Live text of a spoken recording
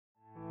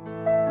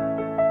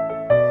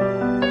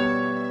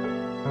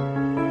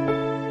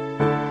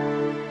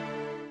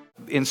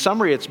in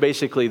summary, it's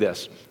basically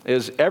this,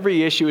 is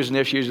every issue is an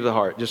issue of the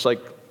heart. Just like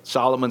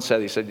Solomon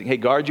said, he said, hey,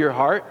 guard your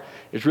heart.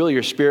 It's really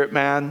your spirit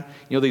man.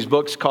 These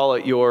books call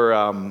it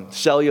your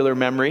cellular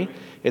memory.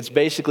 It's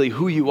basically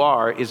who you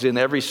are is in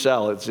every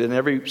cell. It's in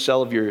every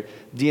cell of your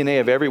DNA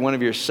of every one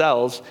of your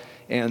cells.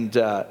 And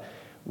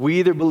we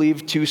either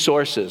believe two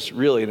sources,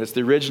 really. And it's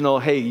the original,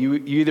 hey, you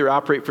either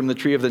operate from the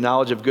tree of the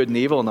knowledge of good and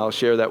evil, and I'll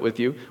share that with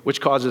you,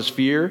 which causes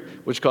fear,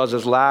 which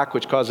causes lack,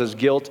 which causes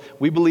guilt.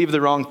 We believe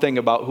the wrong thing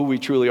about who we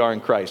truly are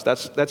in Christ.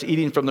 That's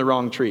eating from the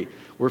wrong tree.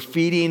 We're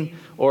feeding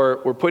or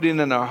we're putting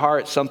in our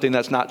heart something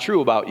that's not true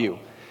about you.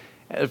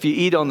 If you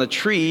eat on the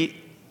tree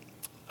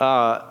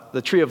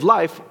of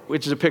life,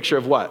 which is a picture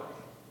of what?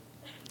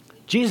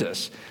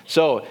 Jesus.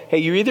 So, hey,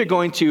 you're either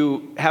going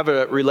to have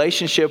a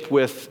relationship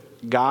with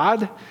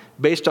God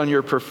based on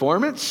your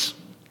performance,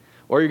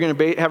 or you're going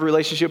to have a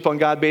relationship on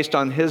God based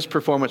on his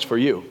performance for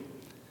you,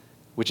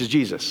 which is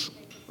Jesus.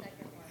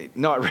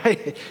 No,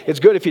 right? It's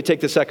good if you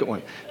take the second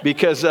one,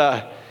 because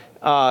that's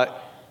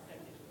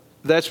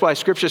why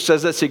Scripture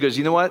says this. He goes,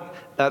 you know what?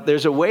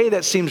 There's a way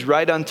that seems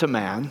right unto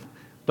man,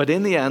 but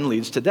in the end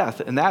leads to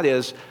death. And that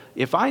is,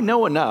 if I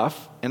know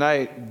enough, and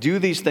I do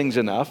these things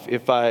enough,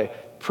 if I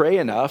pray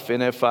enough,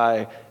 and if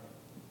I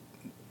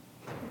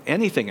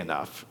anything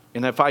enough,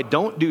 and if I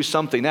don't do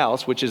something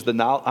else, which is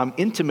I'm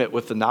intimate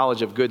with the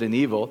knowledge of good and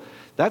evil,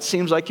 that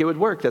seems like it would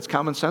work. That's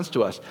common sense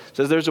to us. It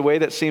says there's a way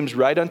that seems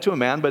right unto a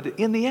man, but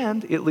in the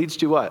end, it leads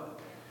to what?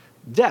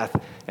 Death.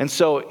 And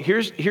so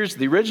here's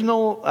the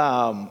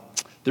original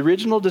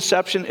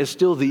deception is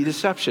still the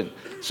deception.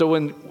 So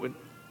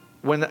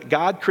when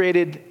God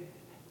created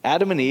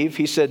Adam and Eve,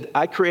 he said,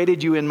 I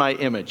created you in my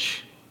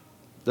image.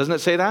 Doesn't it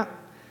say that?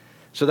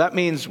 So that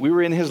means we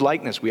were in his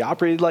likeness. We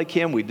operated like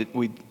him. We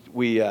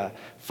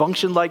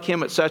functioned like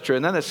him, etc.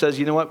 And then it says,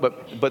 you know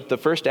what? But the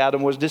first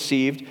Adam was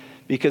deceived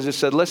because it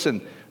said,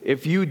 listen,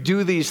 if you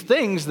do these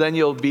things, then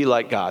you'll be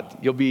like God.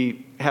 You'll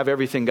have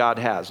everything God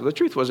has. Well, the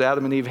truth was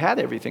Adam and Eve had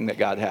everything that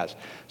God has.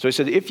 So he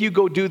said, if you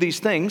go do these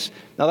things,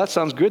 now that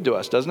sounds good to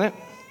us, doesn't it?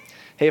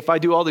 Hey, if I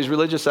do all these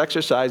religious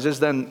exercises,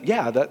 then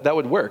yeah, that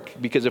would work.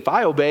 Because if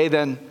I obey,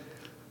 then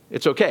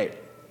it's okay.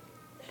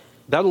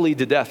 That'll lead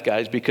to death,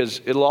 guys,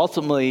 because it'll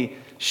ultimately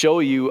show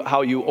you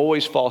how you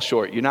always fall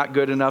short. You're not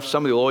good enough.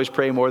 Somebody will always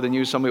pray more than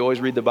you. Somebody will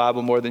always read the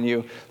Bible more than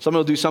you. Somebody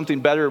will do something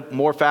better,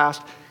 more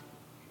fast.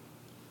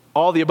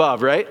 All the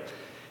above, right?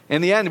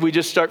 In the end, we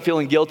just start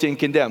feeling guilty and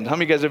condemned. How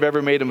many of you guys have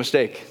ever made a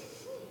mistake?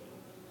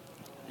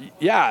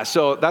 Yeah,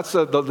 so that's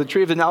the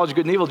tree of the knowledge of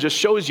good and evil just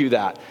shows you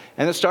that.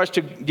 And it starts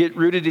to get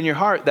rooted in your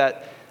heart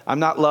that I'm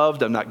not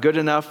loved, I'm not good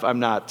enough, I'm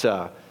not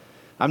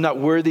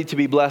worthy to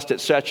be blessed,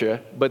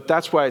 etc. But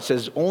that's why it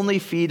says only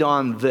feed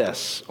on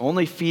this.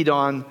 Only feed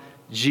on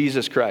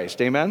Jesus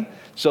Christ. Amen?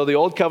 So the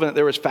old covenant,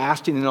 there was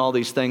fasting and all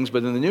these things.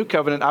 But in the new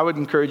covenant, I would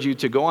encourage you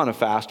to go on a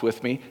fast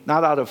with me.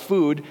 Not out of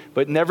food,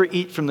 but never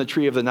eat from the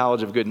tree of the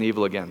knowledge of good and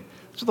evil again.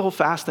 That's what the whole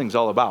fast thing's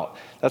all about.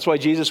 That's why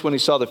Jesus, when he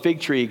saw the fig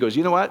tree, he goes,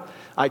 you know what?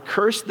 I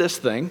cursed this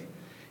thing,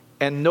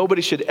 and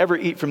nobody should ever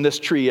eat from this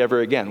tree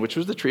ever again, which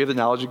was the tree of the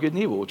knowledge of good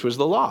and evil, which was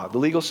the law, the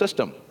legal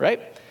system, right?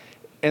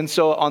 And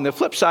so on the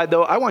flip side,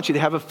 though, I want you to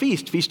have a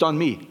feast. Feast on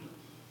me.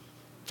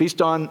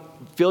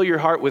 Fill your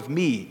heart with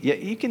me. Yeah,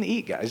 you can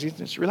eat, guys. You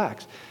just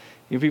relax.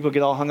 People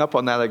get all hung up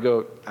on that. I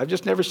go, I've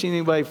just never seen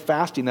anybody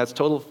fasting that's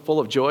full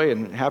of joy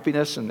and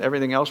happiness and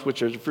everything else,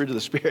 which is the fruit of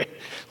the Spirit.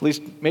 At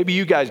least maybe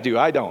you guys do.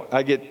 I don't.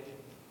 I get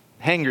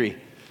hangry,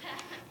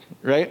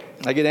 right?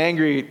 I get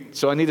angry,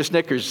 so I need a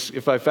Snickers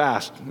if I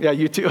fast. Yeah,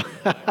 you too.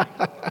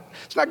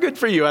 It's not good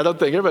for you, I don't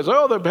think. Everybody's like,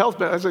 oh, the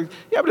health. I was like,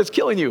 yeah, but it's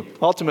killing you,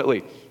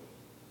 ultimately.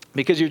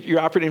 Because you're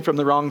operating from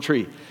the wrong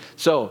tree.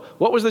 So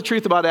what was the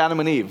truth about Adam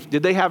and Eve?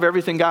 Did they have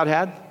everything God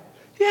had?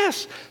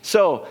 Yes.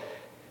 So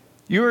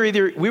we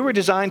were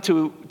designed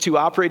to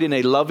operate in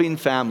a loving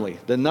family.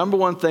 The number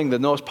one thing, the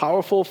most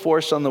powerful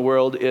force on the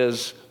world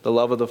is the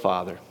love of the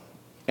Father.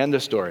 End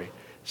of story.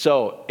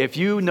 So if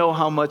you know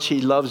how much he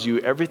loves you,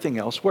 everything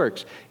else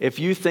works. If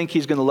you think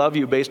he's going to love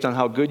you based on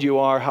how good you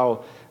are,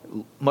 how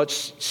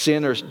much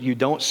sin or you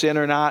don't sin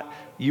or not,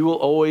 you will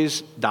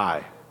always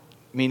die.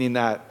 Meaning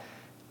that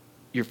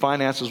your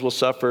finances will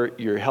suffer,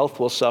 your health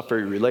will suffer,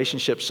 your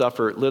relationships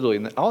suffer, literally.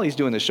 And all he's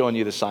doing is showing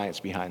you the science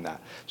behind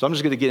that. So I'm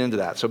just going to get into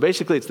that. So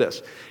basically it's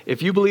this.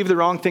 If you believe the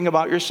wrong thing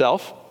about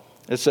yourself,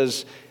 it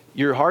says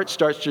your heart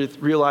starts to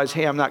realize,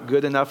 hey, I'm not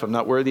good enough, I'm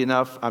not worthy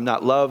enough, I'm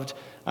not loved,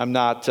 I'm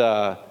not,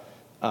 I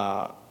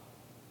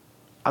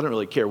don't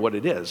really care what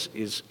it is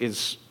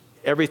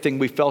everything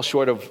we fell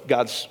short of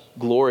God's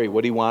glory,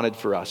 what he wanted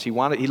for us. He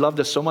loved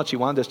us so much, he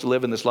wanted us to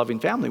live in this loving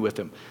family with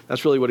him.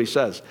 That's really what he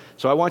says.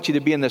 So I want you to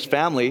be in this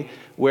family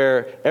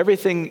where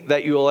everything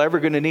that you're ever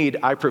going to need,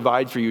 I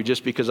provide for you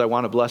just because I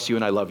want to bless you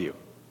and I love you.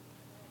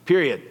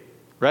 Period.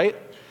 Right?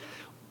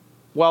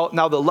 Well,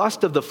 now the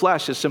lust of the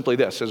flesh is simply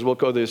this, as we'll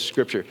go to this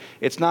scripture.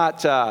 It's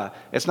not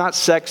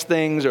sex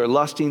things or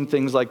lusting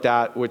things like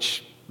that,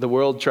 which The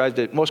world tries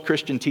to, most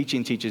Christian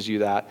teaching teaches you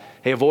that.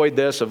 Hey, avoid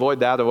this, avoid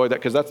that,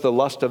 because that's the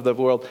lust of the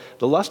world.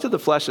 The lust of the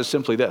flesh is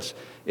simply this,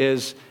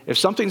 is if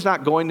something's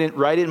not going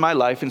right in my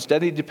life,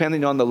 instead of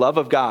depending on the love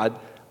of God,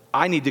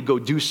 I need to go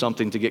do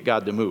something to get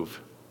God to move.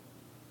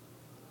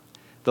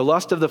 The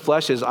lust of the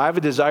flesh is I have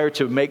a desire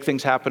to make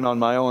things happen on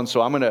my own,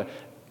 so I'm going to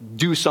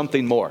do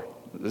something more.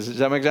 Does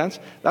that make sense?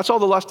 That's all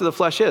the lust of the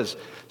flesh is.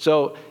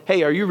 So,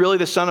 hey, are you really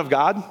the Son of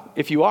God?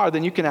 If you are,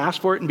 then you can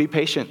ask for it and be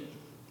patient.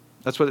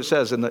 That's what it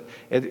says.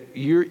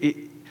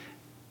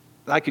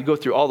 I could go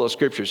through all those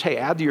scriptures. Hey,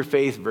 add to your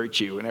faith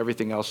virtue and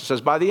everything else. It says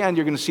by the end,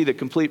 you're going to see the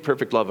complete,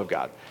 perfect love of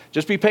God.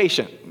 Just be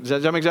patient.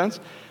 Does that make sense?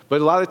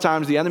 But a lot of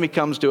times the enemy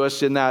comes to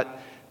us in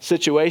that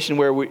situation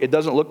where it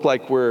doesn't look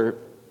like we're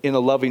in a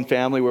loving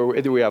family, where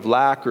either we have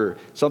lack or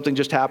something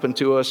just happened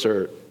to us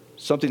or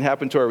something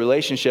happened to our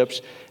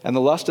relationships. And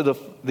the lust of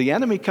the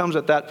enemy comes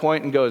at that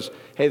point and goes,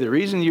 hey, the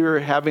reason you're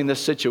having this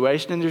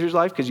situation in your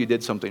life because you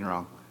did something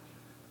wrong.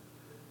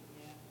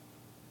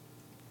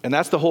 And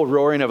that's the whole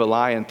roaring of a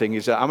lion thing.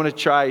 Is that I'm going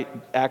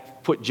to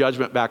put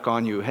judgment back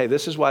on you. Hey,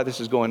 this is why this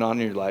is going on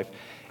in your life.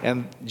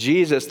 And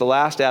Jesus, the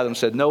last Adam,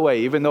 said, no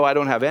way. Even though I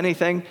don't have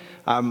anything,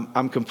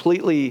 I'm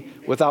completely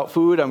without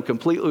food. I'm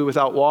completely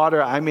without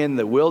water. I'm in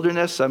the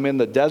wilderness. I'm in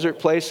the desert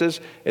places.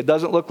 It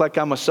doesn't look like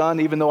I'm a son,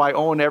 even though I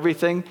own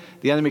everything.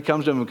 The enemy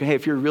comes to him and goes, hey,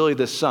 if you're really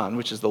the son,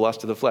 which is the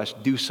lust of the flesh,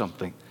 do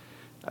something.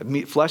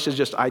 Flesh is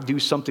just I do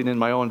something in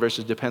my own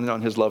versus dependent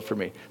on his love for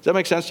me. Does that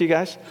make sense to you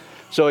guys?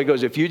 So he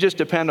goes, if you just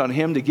depend on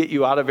him to get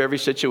you out of every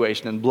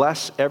situation and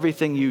bless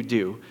everything you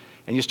do,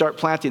 and you start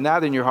planting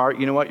that in your heart,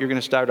 you know what? You're going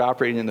to start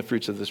operating in the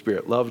fruits of the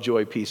Spirit. Love,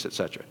 joy, peace,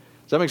 etc.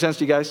 Does that make sense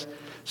to you guys?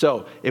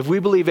 So if we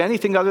believe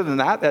anything other than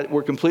that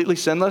we're completely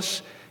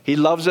sinless, he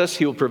loves us,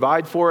 he will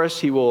provide for us,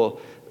 he will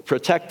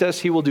protect us,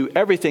 he will do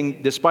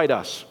everything despite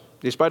us,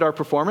 despite our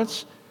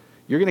performance,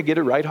 you're going to get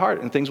a right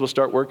heart and things will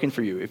start working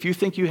for you. If you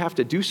think you have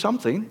to do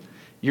something,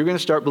 you're going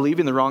to start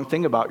believing the wrong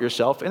thing about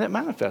yourself and it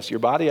manifests. Your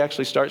body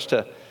actually starts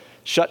to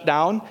shut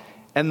down.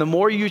 And the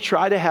more you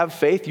try to have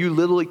faith, you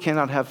literally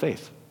cannot have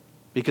faith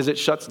because it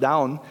shuts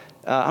down.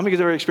 How many of you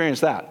have ever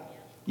experienced that?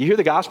 You hear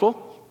the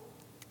gospel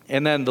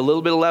and then the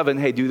little bit of leaven,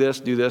 hey, do this,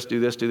 do this,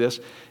 do this, do this.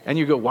 And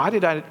you go, why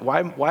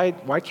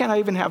can't I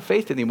even have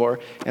faith anymore?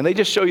 And they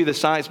just show you the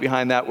science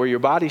behind that where your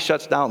body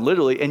shuts down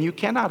literally and you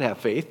cannot have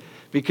faith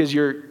because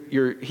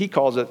he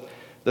calls it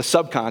the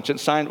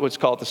subconscious, science would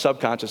call it the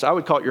subconscious. I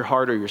would call it your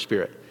heart or your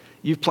spirit.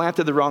 You've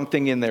planted the wrong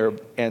thing in there,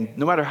 and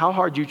no matter how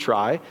hard you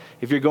try,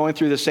 if you're going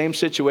through the same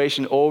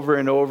situation over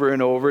and over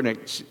and over, and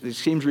it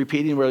seems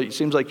repeating where it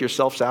seems like you're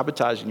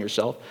self-sabotaging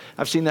yourself.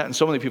 I've seen that in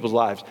so many people's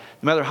lives.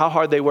 No matter how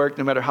hard they work,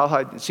 no matter how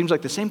hard, it seems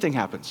like the same thing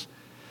happens.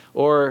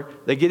 Or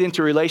they get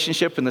into a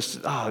relationship, and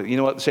you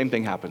know what, the same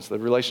thing happens. The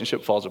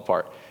relationship falls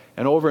apart.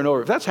 And over and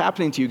over. If that's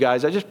happening to you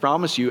guys, I just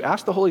promise you,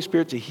 ask the Holy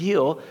Spirit to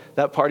heal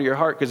that part of your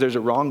heart because there's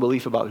a wrong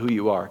belief about who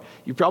you are.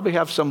 You probably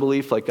have some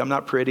belief like, I'm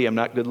not pretty, I'm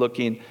not good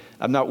looking,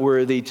 I'm not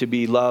worthy to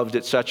be loved,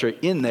 etc.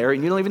 in there,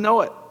 and you don't even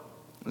know it.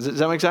 Does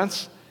that make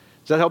sense?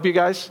 Does that help you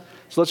guys?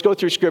 So let's go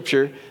through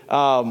Scripture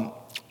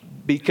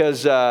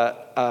because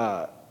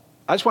I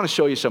just want to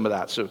show you some of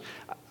that. So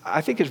I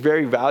think it's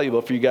very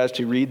valuable for you guys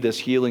to read this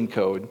healing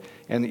code.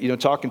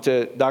 And, talking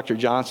to Dr.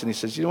 Johnson, he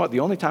says, you know what, the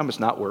only time it's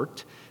not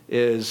worked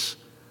is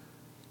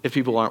if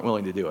people aren't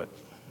willing to do it.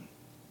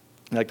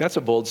 Like, that's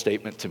a bold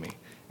statement to me.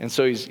 And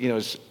so he's,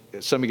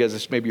 some of you guys,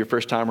 this may be your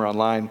first timer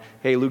online.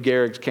 Hey, Lou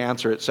Gehrig's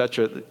cancer,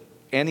 etc.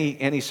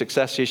 Any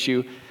success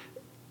issue.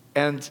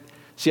 And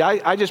see,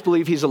 I just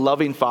believe he's a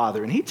loving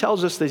father. And he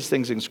tells us these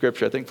things in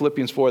Scripture. I think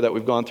Philippians 4 that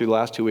we've gone through the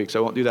last 2 weeks. I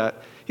won't do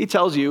that. He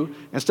tells you,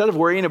 instead of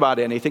worrying about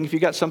anything, if you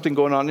got something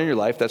going on in your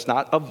life that's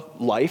not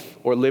of life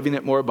or living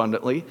it more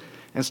abundantly,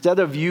 instead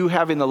of you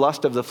having the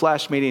lust of the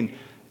flesh, meaning,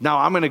 now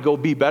I'm going to go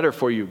be better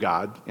for you,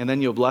 God, and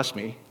then you'll bless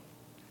me.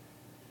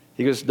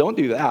 He goes, don't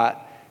do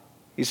that.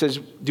 He says,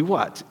 do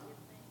what?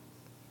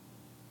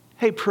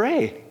 Hey,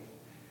 pray.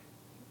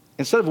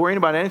 Instead of worrying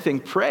about anything,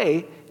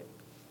 pray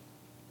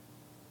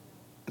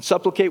and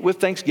supplicate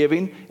with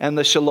thanksgiving, and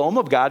the shalom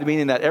of God,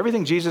 meaning that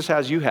everything Jesus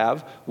has, you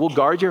have, will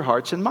guard your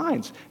hearts and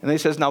minds. And then he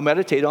says, now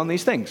meditate on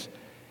these things.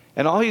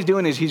 And all he's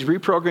doing is he's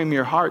reprogramming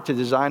your heart to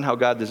design how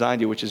God designed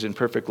you, which is in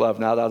perfect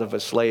love, not out of a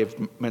slave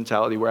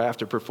mentality where I have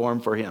to perform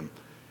for him.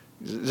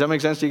 Does that make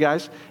sense to you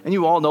guys? And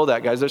you all know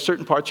that, guys. There's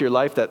certain parts of your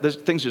life that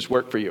things just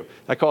work for you.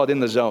 I call it in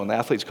the zone. The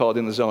athletes call it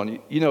in the zone.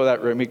 You know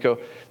that,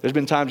 Ramiko. There's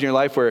been times in your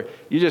life where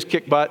you just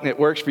kick butt and it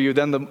works for you.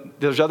 Then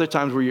there's other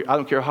times where I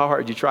don't care how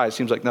hard you try, it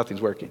seems like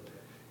nothing's working.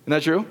 Isn't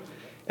that true?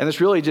 And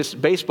it's really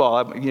just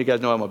baseball. You guys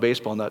know I'm a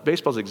baseball nut.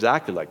 Baseball's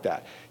exactly like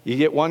that. You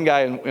get one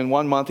guy in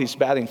 1 month, he's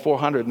batting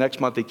 400. Next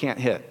month, he can't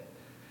hit.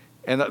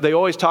 And they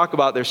always talk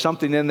about there's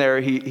something in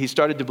there. He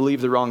started to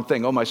believe the wrong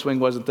thing. Oh, my swing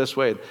wasn't this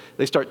way.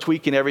 They start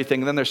tweaking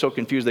everything, and then they're so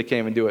confused they can't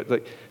even do it.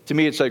 Like, to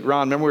me, it's like,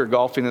 Ron, remember we were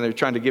golfing, and they're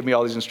trying to give me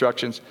all these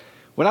instructions.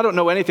 When I don't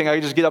know anything, I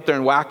just get up there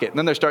and whack it. And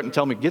then they're starting to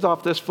tell me, get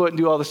off this foot and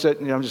do all this.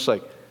 And I'm just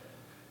like,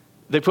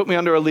 they put me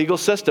under a legal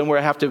system where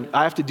I have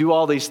to do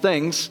all these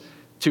things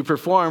to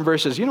perform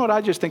versus, you know what,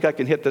 I just think I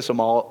can hit this a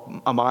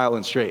mile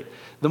and straight.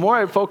 The more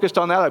I focused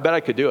on that, I bet I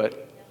could do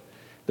it.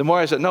 The more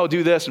I said, no,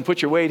 do this and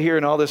put your weight here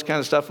and all this kind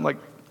of stuff, I'm like,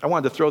 I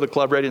wanted to throw the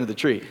club right into the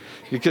tree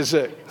because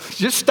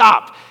just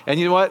stop. And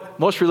you know what?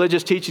 Most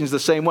religious teaching is the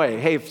same way.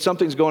 Hey, if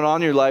something's going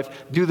on in your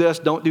life, do this,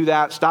 don't do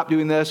that, stop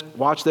doing this,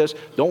 watch this,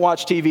 don't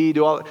watch TV,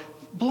 do all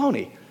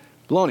baloney.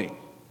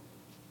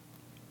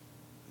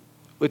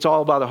 It's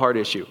all about a heart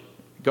issue.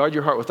 Guard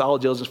your heart with all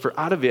diligence, for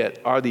out of it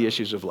are the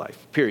issues of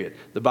life, period.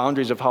 The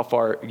boundaries of how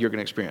far you're going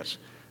to experience.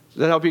 Does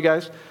that help you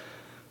guys?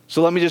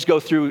 So let me just go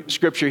through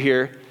scripture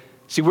here.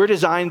 See, we're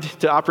designed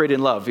to operate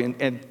in love.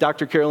 And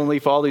Dr. Carolyn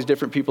Leaf, all these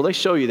different people, they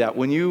show you that.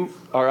 When you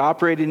are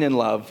operating in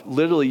love,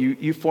 literally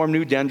you form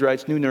new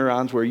dendrites, new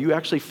neurons, where you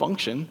actually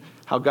function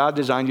how God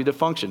designed you to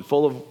function.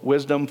 Full of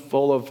wisdom,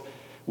 full of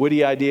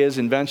witty ideas,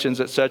 inventions,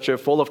 etc.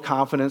 Full of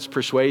confidence,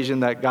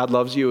 persuasion that God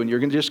loves you. And you're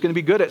just going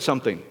to be good at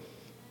something.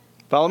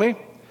 Follow me?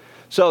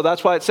 So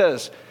that's why it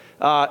says,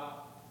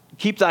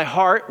 keep thy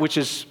heart, which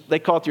is, they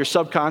call it your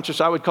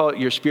subconscious. I would call it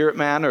your spirit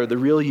man or the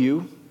real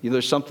you.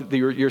 There's something,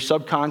 your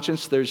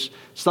subconscious, there's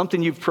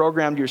something you've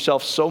programmed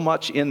yourself so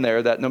much in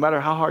there that no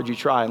matter how hard you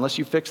try, unless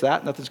you fix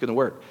that, nothing's going to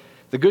work.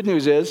 The good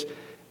news is,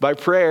 by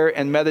prayer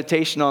and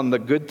meditation on the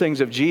good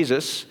things of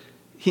Jesus,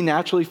 he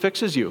naturally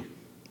fixes you.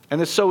 And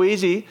it's so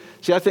easy.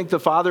 See, I think the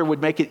Father would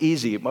make it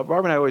easy. Barb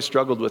and I always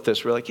struggled with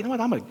this. We're like, you know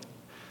what,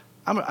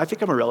 I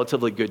think I'm a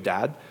relatively good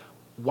dad.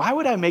 Why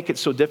would I make it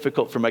so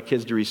difficult for my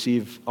kids to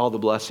receive all the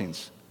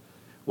blessings?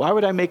 Why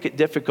would I make it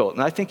difficult?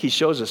 And I think he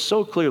shows us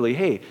so clearly,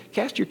 hey,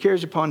 cast your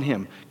cares upon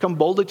him. Come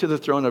boldly to the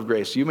throne of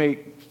grace. You may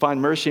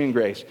find mercy and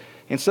grace.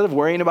 Instead of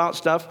worrying about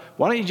stuff,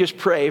 why don't you just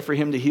pray for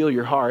him to heal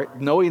your heart,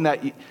 knowing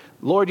that,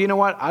 Lord, you know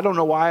what? I don't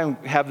know why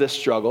I have this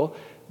struggle,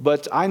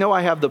 but I know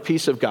I have the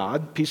peace of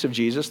God, peace of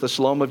Jesus, the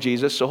shalom of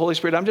Jesus. So Holy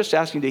Spirit, I'm just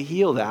asking to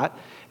heal that.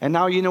 And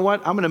now, you know what?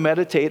 I'm going to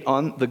meditate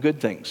on the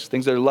good things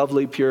that are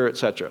lovely, pure,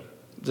 etc.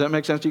 Does that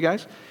make sense to you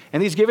guys?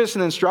 And he's given us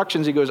some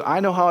instructions. He goes, I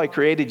know how I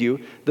created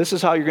you. This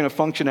is how you're going to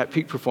function at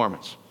peak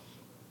performance.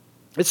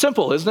 It's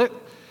simple, isn't it?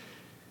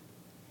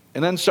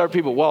 And then start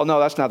people, well, no,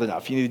 that's not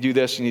enough. You need to do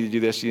this, you need to do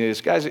this, you need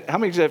to do this. Guys, how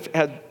many of you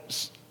have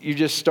you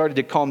just started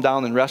to calm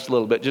down and rest a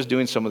little bit just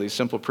doing some of these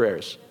simple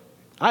prayers?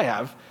 I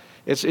have.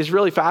 It's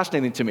really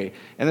fascinating to me.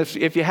 And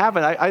if you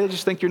haven't, I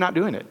just think you're not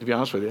doing it, to be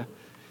honest with you.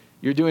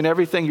 You're doing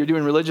everything. You're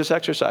doing religious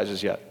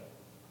exercises yet.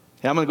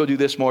 Hey, I'm going to go do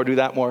this more, do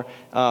that more.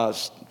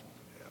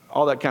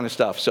 All that kind of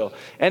stuff. So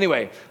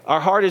anyway, our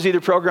heart is either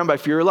programmed by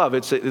fear or love.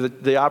 It's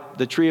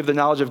the tree of the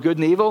knowledge of good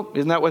and evil.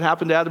 Isn't that what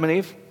happened to Adam and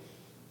Eve?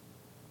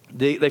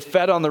 They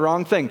fed on the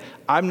wrong thing.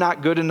 I'm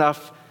not good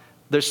enough.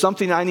 There's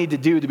something I need to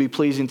do to be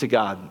pleasing to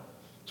God.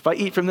 If I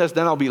eat from this,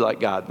 then I'll be like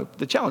God.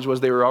 The challenge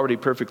was they were already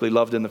perfectly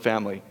loved in the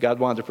family. God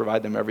wanted to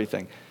provide them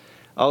everything.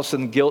 All of a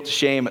sudden, guilt,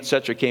 shame,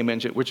 etc. came in,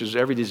 which is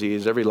every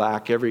disease, every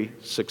lack, every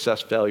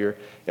success, failure.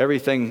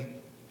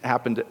 Everything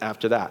happened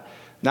after that.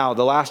 Now,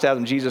 the last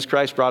Adam, Jesus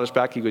Christ, brought us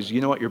back. He goes,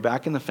 you know what? You're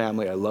back in the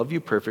family. I love you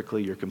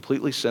perfectly. You're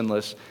completely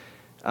sinless.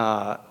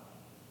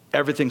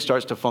 Everything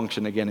starts to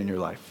function again in your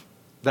life.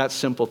 That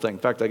simple thing. In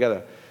fact, I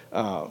got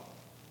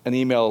an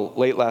email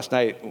late last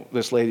night.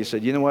 This lady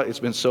said, you know what? It's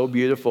been so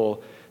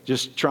beautiful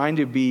just trying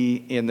to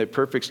be in the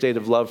perfect state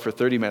of love for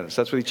 30 minutes.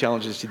 That's what he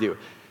challenges us to do.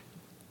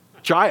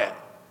 Try it.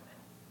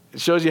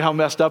 It shows you how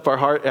messed up our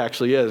heart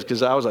actually is,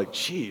 because I was like,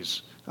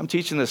 geez, I'm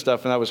teaching this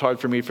stuff, and that was hard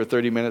for me for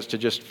 30 minutes to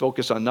just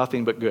focus on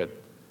nothing but good.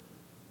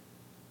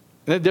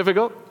 Isn't it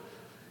difficult?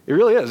 It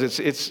really is.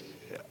 It's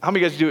how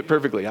many of you guys do it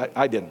perfectly?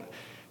 I didn't.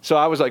 So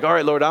I was like, all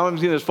right, Lord, I'm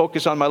going to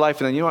focus on my life.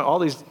 And then, you know what? All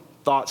these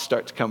thoughts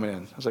start to come in.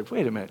 I was like,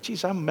 wait a minute.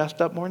 Geez, I'm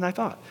messed up more than I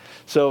thought.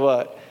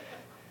 So,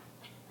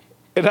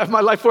 and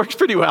my life works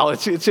pretty well.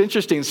 It's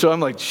interesting. So I'm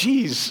like,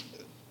 geez,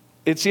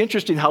 it's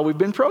interesting how we've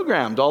been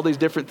programmed. All these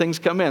different things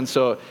come in.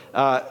 So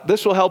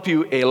this will help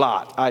you a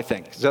lot, I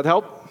think. Does that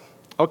help?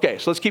 Okay,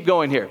 so let's keep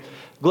going here.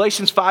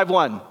 Galatians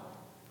 5:1.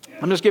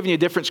 I'm just giving you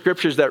different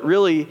scriptures that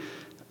really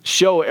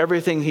show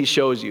everything he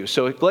shows you.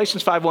 So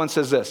Galatians 5:1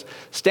 says this,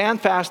 stand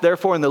fast,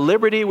 therefore, in the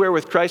liberty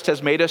wherewith Christ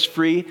has made us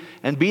free,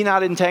 and be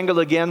not entangled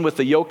again with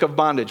the yoke of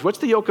bondage. What's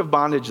the yoke of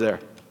bondage there?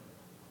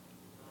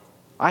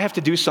 I have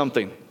to do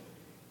something.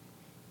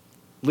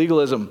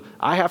 Legalism.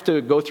 I have to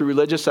go through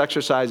religious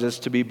exercises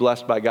to be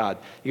blessed by God.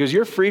 He goes,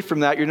 you're free from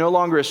that. You're no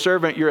longer a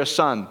servant, you're a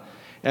son.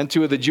 And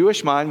to the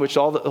Jewish mind, which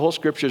the whole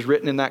scripture is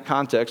written in that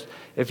context,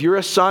 if you're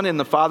a son in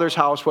the Father's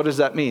house, what does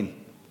that mean?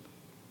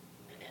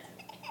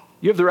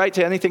 You have the right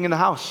to anything in the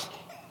house.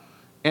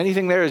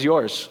 Anything there is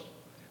yours.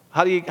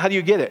 How do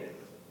you get it?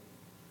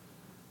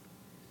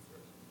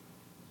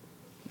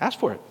 Ask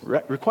for it.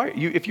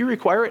 If you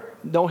require it,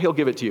 no, he'll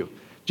give it to you.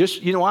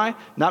 Just, you know why?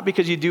 Not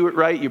because you do it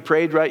right, you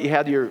prayed right, you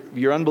had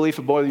your unbelief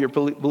above your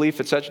belief,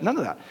 etc. None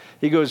of that.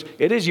 He goes,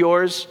 it is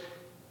yours.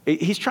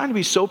 He's trying to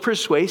be so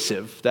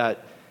persuasive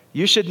that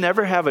you should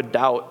never have a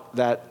doubt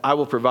that I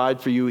will provide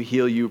for you,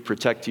 heal you,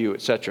 protect you,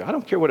 etc. I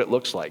don't care what it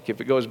looks like.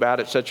 If it goes bad,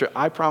 etc.,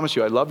 I promise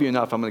you, I love you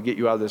enough. I'm going to get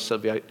you out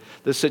of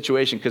this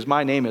situation because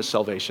my name is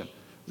salvation.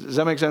 Does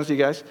that make sense to you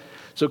guys?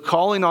 So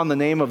calling on the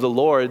name of the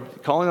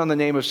Lord, calling on the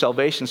name of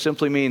salvation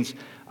simply means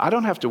I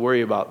don't have to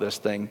worry about this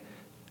thing.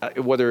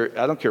 Whether,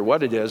 I don't care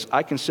what it is,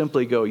 I can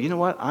simply go, you know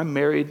what, I'm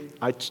married,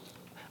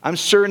 I'm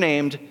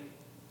surnamed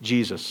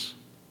Jesus.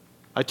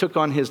 I took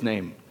on his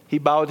name. He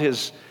bowed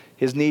his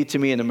knee to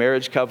me in a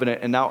marriage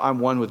covenant, and now I'm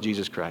one with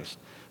Jesus Christ.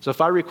 So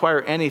if I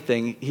require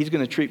anything, he's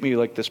going to treat me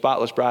like the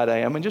spotless bride I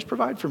am and just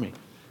provide for me,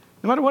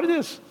 no matter what it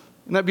is.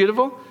 Isn't that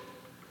beautiful?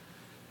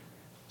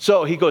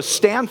 So he goes,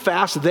 stand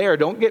fast there.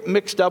 Don't get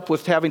mixed up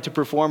with having to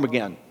perform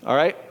again. All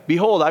right?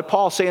 Behold, I,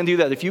 Paul, say unto you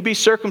that if you be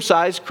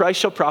circumcised, Christ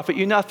shall profit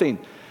you nothing.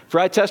 For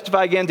I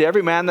testify again to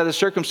every man that is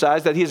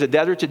circumcised that he is a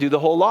debtor to do the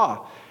whole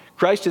law.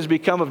 Christ has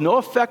become of no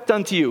effect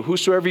unto you.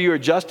 Whosoever you are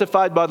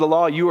justified by the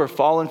law, you are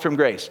fallen from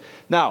grace.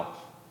 Now,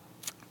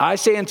 I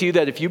say unto you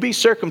that if you be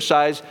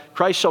circumcised,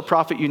 Christ shall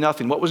profit you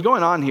nothing. What was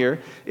going on here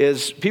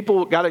is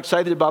people got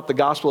excited about the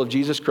gospel of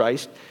Jesus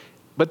Christ,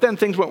 but then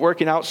things weren't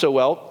working out so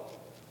well.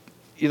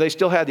 They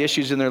still had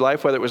issues in their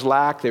life, whether it was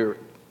lack. A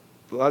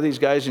lot of these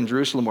guys in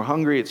Jerusalem were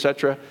hungry,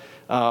 etc.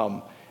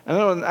 I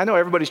know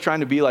everybody's trying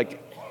to be like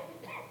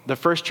the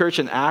first church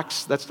in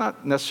Acts. That's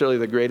not necessarily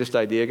the greatest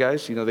idea,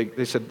 guys.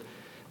 They said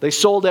they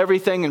sold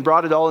everything and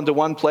brought it all into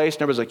one place,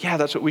 and everybody's like, yeah,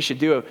 that's what we should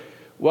do.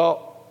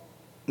 Well,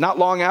 not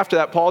long after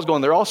that, Paul's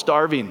going, they're all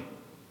starving.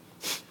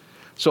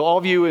 So all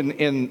of you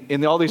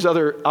in all these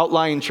other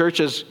outlying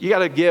churches, you got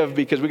to give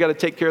because we got to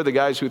take care of the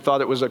guys who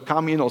thought it was a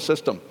communal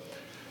system.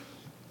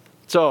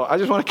 So I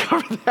just want to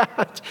cover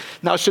that.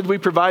 Now, should we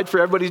provide for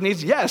everybody's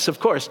needs? Yes,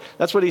 of course.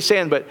 That's what he's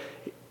saying. But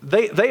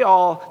they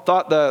all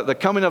thought the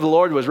coming of the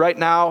Lord was right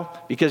now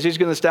because he's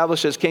going to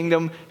establish his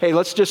kingdom. Hey,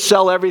 let's just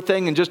sell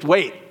everything and just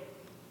wait.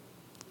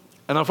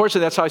 And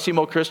unfortunately, that's how I see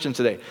most Christians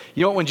today.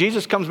 You know, when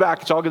Jesus comes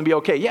back, it's all going to be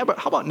okay. Yeah, but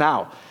how about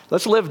now?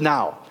 Let's live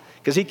now.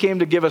 Because he came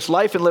to give us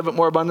life and live it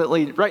more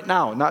abundantly right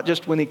now, not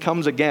just when he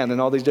comes again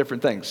and all these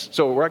different things.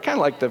 So we're kind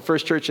of like the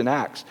first church in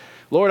Acts.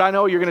 Lord, I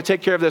know you're going to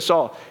take care of this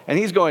all. And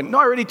he's going, no,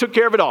 I already took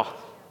care of it all.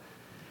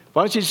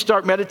 Why don't you just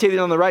start meditating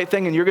on the right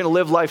thing and you're going to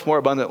live life more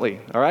abundantly,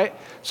 all right?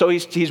 So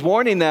he's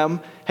warning them,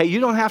 hey, you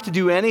don't have to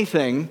do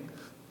anything.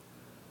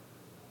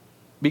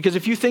 Because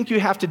if you think you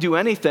have to do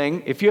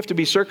anything, if you have to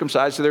be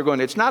circumcised, so they're going,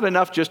 it's not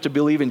enough just to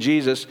believe in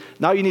Jesus.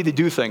 Now you need to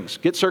do things.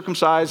 Get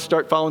circumcised,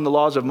 start following the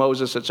laws of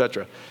Moses,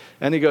 etc.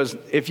 And he goes,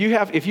 if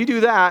you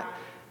do that,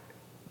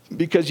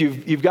 because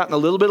you've gotten a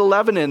little bit of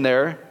leaven in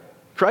there,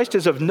 Christ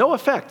is of no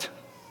effect.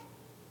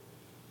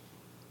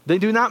 They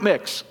do not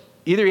mix.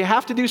 Either you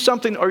have to do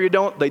something or you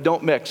don't. They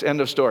don't mix. End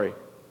of story.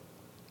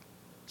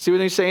 See what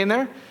he's saying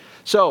there?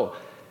 So,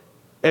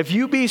 if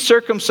you be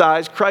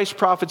circumcised, Christ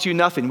profits you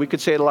nothing. We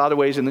could say it a lot of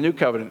ways in the New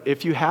Covenant.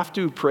 If you have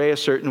to pray a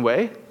certain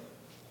way,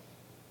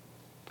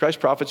 Christ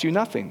profits you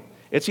nothing.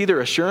 It's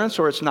either assurance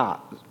or it's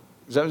not.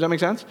 Does that make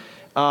sense?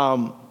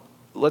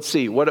 Let's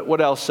see. What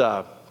else?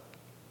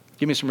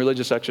 Give me some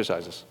religious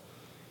exercises.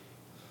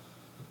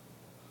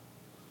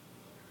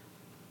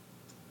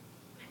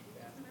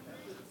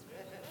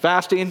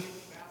 Fasting.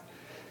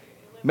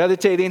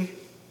 Meditating.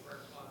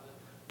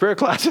 Prayer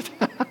closet.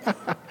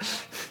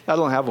 I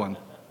don't have one.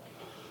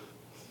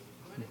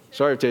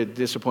 Sorry to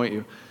disappoint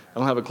you. I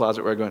don't have a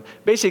closet where I'm going.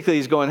 Basically,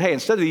 he's going, hey,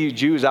 instead of you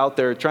Jews out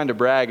there trying to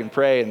brag and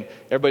pray, and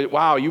everybody,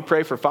 wow, you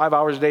pray for 5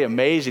 hours a day,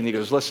 amazing. He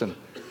goes, listen,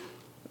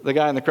 the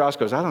guy on the cross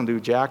goes, I don't do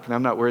jack, and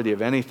I'm not worthy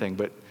of anything,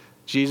 but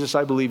Jesus,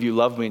 I believe you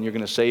love me, and you're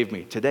going to save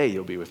me. Today,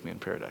 you'll be with me in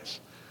paradise.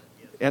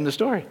 End the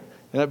story.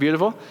 Isn't that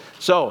beautiful?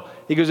 So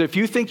he goes, if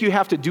you think you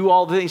have to do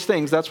all these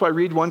things, that's why I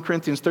read 1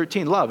 Corinthians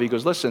 13, love. He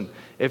goes, listen,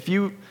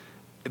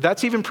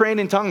 that's even praying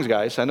in tongues,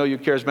 guys. I know you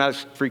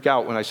charismatics freak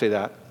out when I say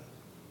that.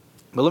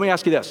 But let me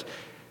ask you this.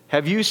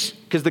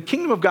 Because the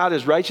kingdom of God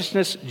is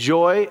righteousness,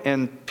 joy,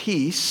 and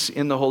peace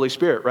in the Holy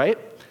Spirit, right?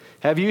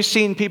 Have you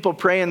seen people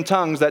pray in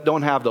tongues that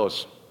don't have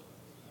those?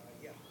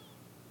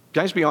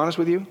 Can I just be honest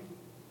with you?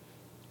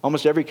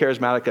 Almost every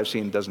charismatic I've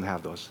seen doesn't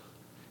have those.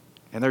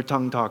 And they're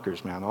tongue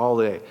talkers, man, all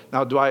day.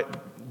 Now, do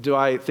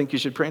I think you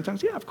should pray in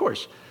tongues? Yeah, of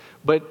course.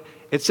 But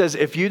it says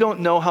if you don't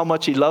know how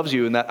much he loves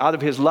you, and that out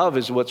of his love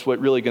is what's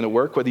really going to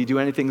work, whether you do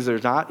anything or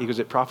not, he goes,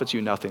 it profits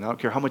you nothing. I don't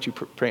care how much you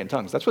pray in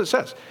tongues. That's what it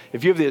says.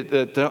 If you have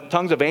the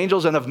tongues of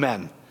angels and of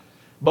men,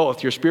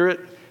 both your spirit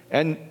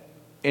and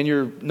in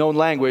your known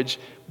language,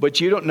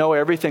 but you don't know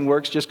everything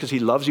works just because he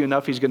loves you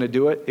enough, he's going to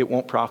do it, it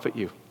won't profit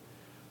you.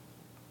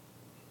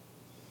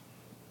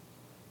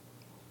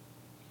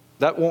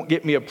 That won't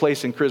get me a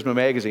place in Charisma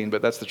Magazine,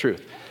 but that's the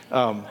truth.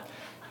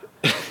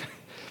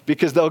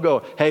 Because they'll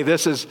go, hey,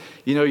 this is,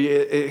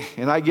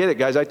 and I get it,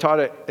 guys. I taught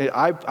it.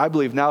 I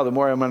believe now, the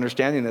more I'm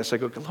understanding this, I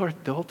go, Lord,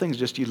 the whole thing is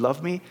just you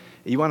love me.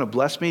 You want to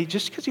bless me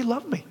just because you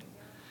love me.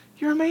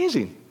 You're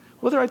amazing.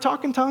 Whether I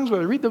talk in tongues,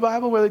 whether I read the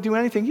Bible, whether I do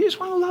anything, you just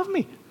want to love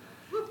me.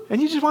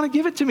 And you just want to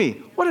give it to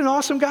me. What an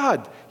awesome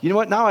God. You know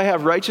what? Now I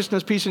have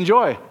righteousness, peace, and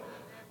joy.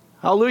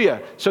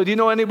 Hallelujah. So do you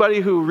know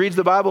anybody who reads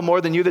the Bible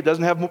more than you that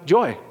doesn't have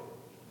joy?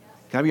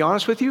 Can I be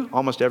honest with you?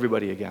 Almost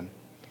everybody again.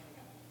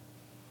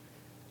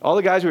 All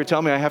the guys who are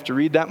telling me I have to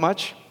read that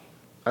much,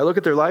 I look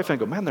at their life and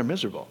I go, man, they're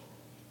miserable.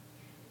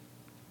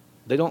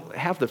 They don't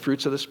have the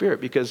fruits of the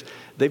Spirit because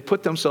they've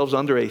put themselves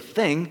under a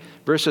thing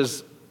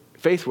versus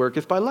faith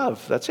worketh by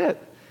love. That's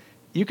it.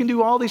 You can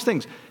do all these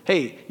things.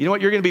 Hey, you know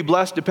what? You're going to be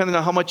blessed depending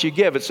on how much you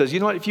give. It says, you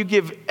know what? If you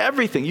give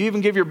everything, you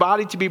even give your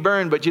body to be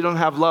burned, but you don't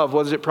have love,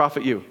 what does it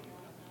profit you?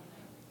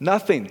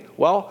 Nothing.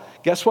 Well,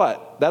 guess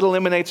what? That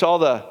eliminates all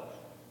the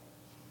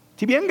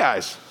TBN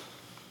guys.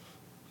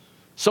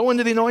 Sow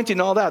into the anointing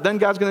and all that. Then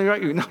God's going to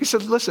write you. No, he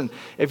says, listen,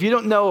 if you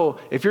don't know,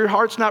 if your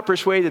heart's not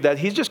persuaded that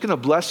he's just going to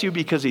bless you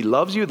because he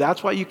loves you,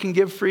 that's why you can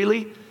give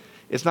freely,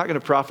 it's not going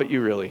to profit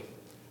you really.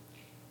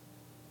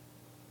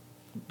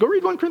 Go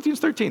read 1 Corinthians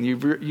 13.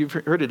 You've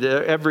heard it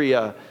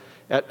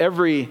at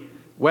every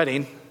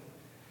wedding.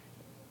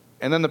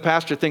 And then the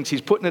pastor thinks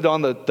he's putting it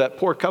on that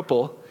poor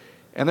couple.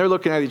 And they're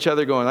looking at each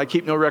other going, I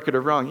keep no record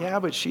of wrong. Yeah,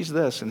 but she's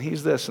this and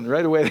he's this. And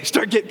right away they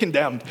start getting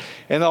condemned.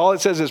 And all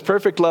it says is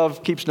perfect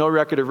love keeps no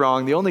record of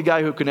wrong. The only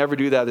guy who can ever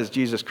do that is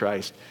Jesus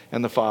Christ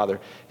and the Father.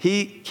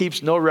 He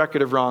keeps no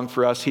record of wrong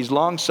for us. He's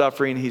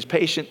long-suffering. He's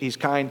patient. He's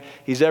kind.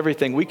 He's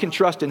everything. We can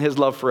trust in his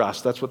love for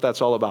us. That's what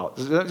that's all about.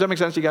 Does that make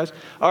sense to you guys?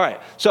 All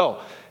right. So,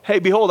 hey,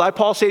 behold, I,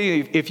 Paul, say to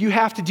you, if you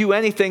have to do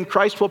anything,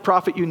 Christ will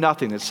profit you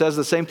nothing. It says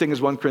the same thing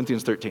as 1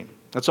 Corinthians 13.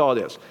 That's all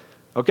it is.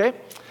 Okay?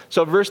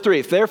 So verse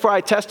 3, therefore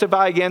I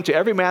testify again to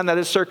every man that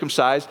is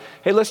circumcised.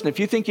 Hey, listen, if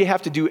you think you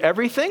have to do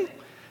everything,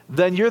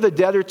 then you're the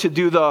debtor to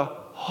do the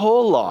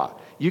whole law.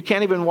 You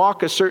can't even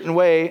walk a certain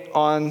way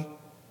on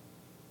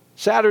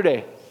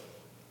Saturday.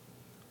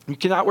 You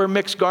cannot wear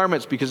mixed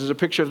garments because it's a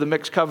picture of the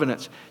mixed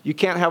covenants. You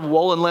can't have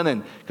wool and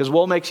linen because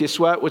wool makes you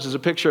sweat, which is a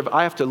picture of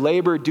I have to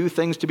labor, do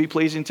things to be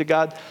pleasing to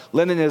God.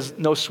 Linen is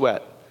no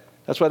sweat.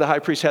 That's why the high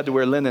priest had to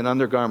wear linen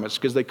undergarments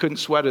because they couldn't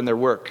sweat in their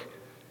work.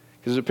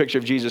 Because it's a picture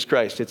of Jesus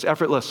Christ. It's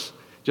effortless.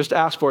 Just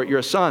ask for it. You're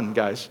a son,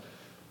 guys.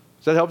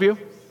 Does that help you?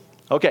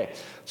 Okay.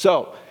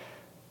 So,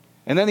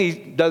 and then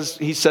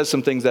he says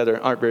some things that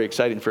aren't very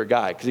exciting for a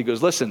guy. Because he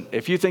goes, listen,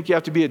 if you think you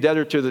have to be a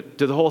debtor to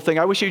the whole thing,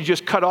 I wish you'd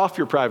just cut off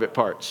your private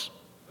parts.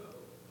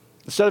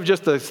 Instead of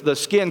just the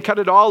skin, cut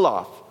it all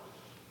off.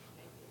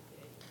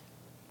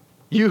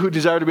 You who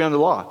desire to be under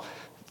the law.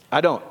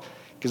 I don't.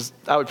 Because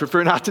I would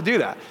prefer not to do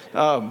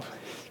that.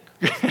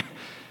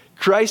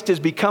 Christ has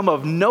become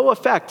of no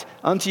effect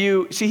unto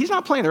you. See, he's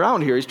not playing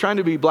around here. He's trying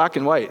to be black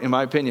and white, in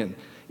my opinion.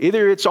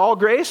 Either it's all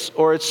grace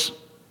or it's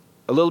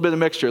a little bit of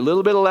mixture, a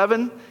little bit of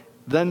leaven.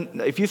 Then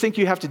if you think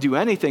you have to do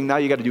anything, now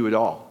you got to do it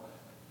all.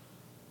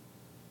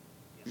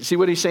 See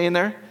what he's saying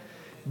there?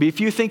 If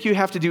you think you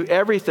have to do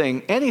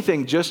everything,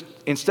 anything, just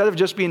instead of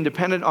just being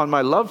dependent on my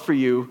love for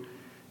you,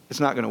 it's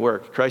not going to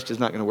work. Christ is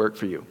not going to work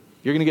for you.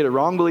 You're going to get a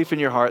wrong belief in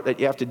your heart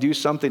that you have to do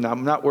something.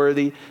 I'm not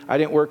worthy. I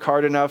didn't work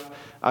hard enough.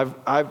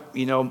 I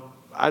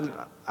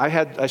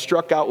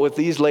struck out with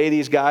these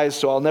ladies, guys,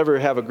 so I'll never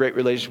have a great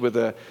relationship with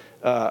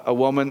a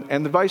woman,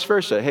 and the vice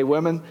versa. Hey,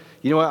 women,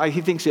 you know what?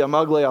 He thinks I'm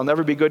ugly. I'll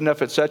never be good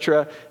enough,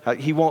 etc.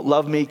 He won't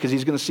love me because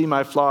he's going to see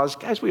my flaws.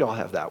 Guys, we all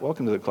have that.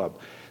 Welcome to the club.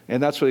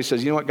 And that's what he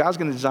says. You know what? God's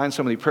going to design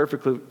somebody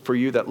perfectly for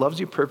you that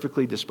loves you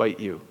perfectly despite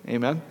you.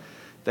 Amen?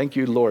 Thank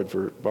you, Lord,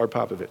 for Bar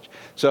Popovich.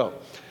 So,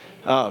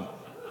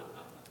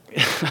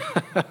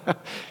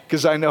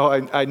 because I know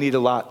I need a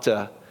lot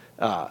to...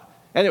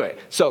 Anyway,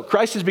 so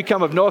Christ has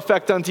become of no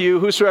effect unto you.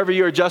 Whosoever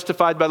you are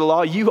justified by the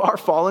law, you are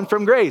fallen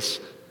from grace.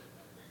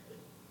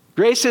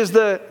 Grace is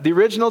the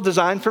original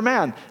design for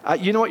man.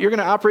 You know what? You're going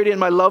to operate in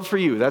my love for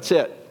you. That's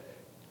it.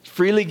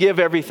 Freely give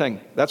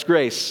everything. That's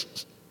grace.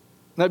 Isn't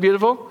that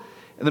beautiful?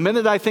 And the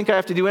minute I think I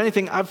have to do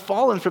anything, I've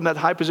fallen from that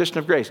high position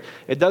of grace.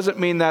 It doesn't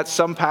mean that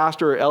some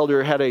pastor or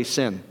elder had a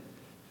sin.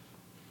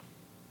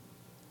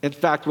 In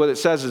fact, what it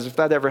says is if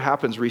that ever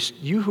happens,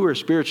 you who are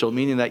spiritual,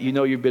 meaning that you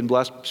know you've been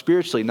blessed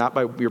spiritually, not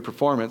by your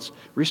performance,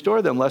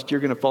 restore them lest you're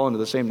going to fall into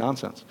the same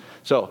nonsense.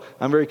 So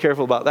I'm very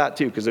careful about that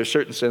too, because there's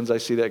certain sins I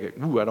see that I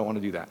go, ooh, I don't want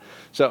to do that.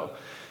 So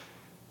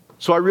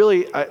I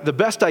really, the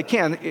best I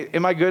can,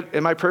 am I good?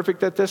 Am I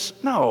perfect at this?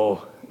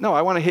 No,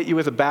 I want to hit you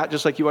with a bat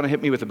just like you want to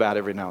hit me with a bat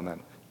every now and then,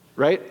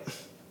 right?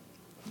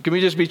 Can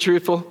we just be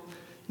truthful?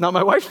 Now,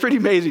 my wife's pretty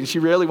amazing. She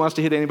rarely wants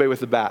to hit anybody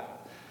with a bat.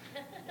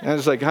 And I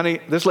was like,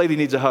 honey, this lady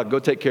needs a hug. Go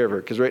take care of her,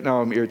 because right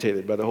now I'm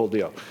irritated by the whole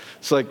deal.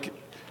 It's like,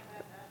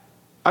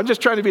 I'm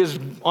just trying to be as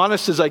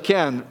honest as I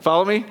can.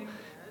 Follow me?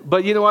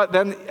 But you know what?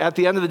 Then at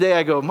the end of the day,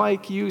 I go,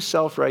 Mike, you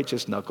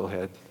self-righteous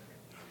knucklehead.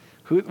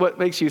 What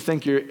makes you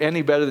think you're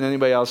any better than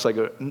anybody else? I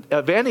go,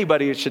 if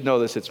anybody should know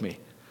this, it's me.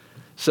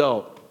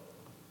 So,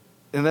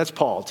 and that's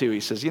Paul too. He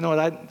says, you know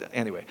what?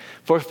 Anyway,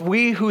 for if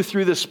we who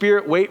through the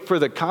Spirit wait for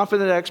the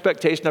confident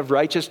expectation of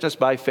righteousness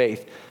by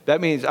faith, that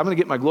means I'm going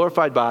to get my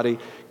glorified body.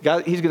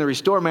 God, he's going to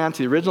restore man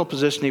to the original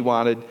position he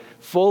wanted,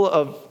 full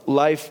of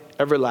life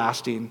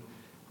everlasting,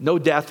 no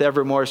death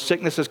evermore,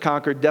 sickness is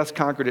conquered, death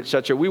conquered,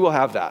 etc. We will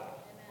have that.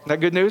 Isn't that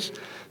good news?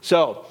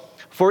 So,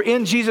 for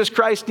in Jesus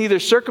Christ neither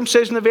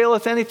circumcision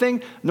availeth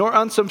anything, nor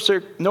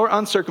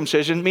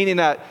uncircumcision, meaning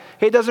that,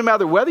 hey, it doesn't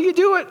matter whether you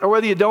do it or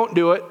whether you don't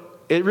do it.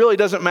 It really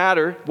doesn't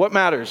matter. What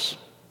matters?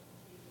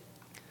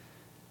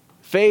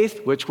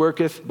 Faith which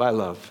worketh by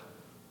love.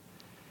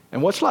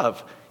 And what's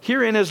love?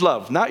 Herein is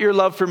love, not your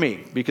love for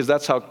me, because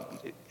that's how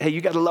hey, you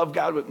got to love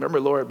God with, remember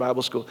Laura at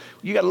Bible school,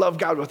 you got to love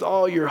God with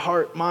all your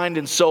heart, mind,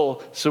 and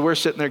soul. So we're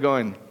sitting there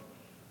going,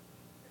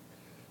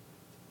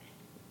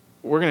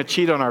 we're going to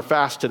cheat on our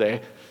fast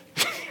today,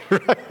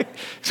 right?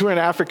 Because we're in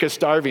Africa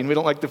starving. We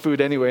don't like the food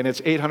anyway, and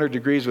it's 800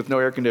 degrees with no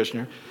air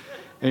conditioner.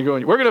 And you're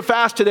going, we're going to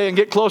fast today and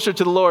get closer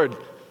to the Lord.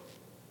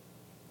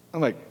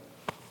 I'm like,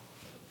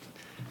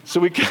 so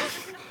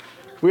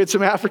we had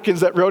some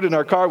Africans that rode in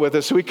our car with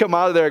us, so we come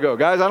out of there and go,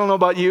 guys, I don't know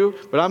about you,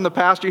 but I'm the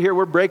pastor here.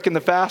 We're breaking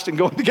the fast and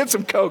going to get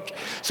some Coke.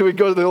 So we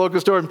go to the local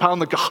store and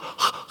pound the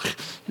Coke,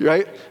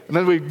 right? And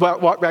then we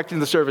walk back into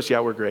the service.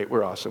 Yeah, we're great.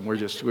 We're awesome.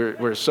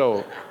 We're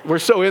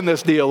so in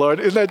this deal, Lord.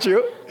 Isn't that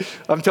true?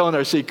 I'm telling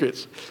our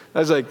secrets. I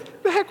was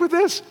like, the heck with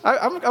this.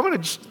 I'm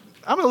going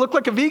to look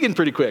like a vegan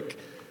pretty quick.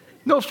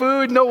 No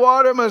food, no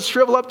water. I'm going to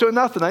shrivel up to a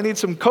nothing. I need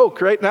some Coke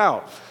right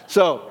now.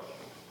 So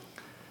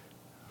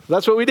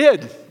that's what we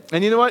did.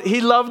 And you know what?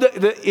 He loved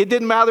it. It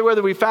didn't matter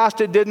whether we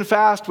fasted, didn't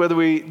fast, whether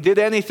we did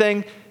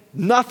anything.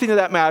 Nothing of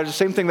that matters. The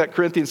same thing that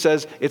Corinthians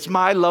says, it's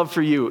my love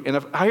for you.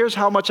 And here's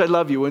how much I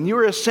love you. When you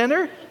were a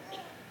sinner,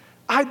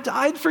 I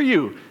died for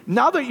you.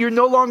 Now that you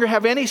no longer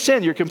have any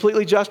sin, you're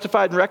completely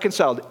justified and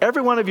reconciled.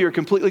 Every one of you are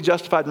completely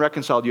justified and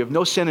reconciled. You have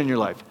no sin in your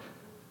life.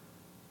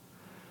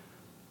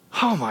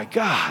 Oh my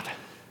God.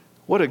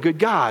 What a good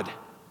God.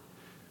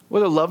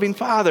 What a loving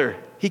Father.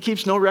 He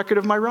keeps no record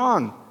of my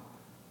wrong.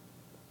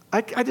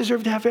 I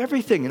deserve to have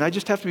everything, and I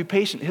just have to be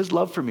patient. His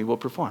love for me will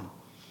perform.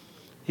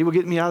 He will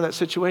get me out of that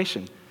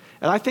situation.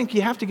 And I think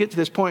you have to get to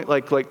this point,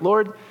 like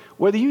Lord,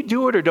 whether you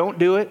do it or don't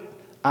do it,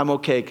 I'm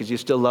okay because you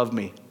still love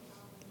me.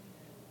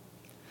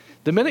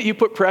 The minute you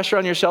put pressure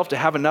on yourself to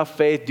have enough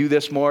faith, do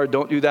this more,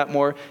 don't do that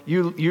more,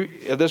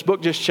 this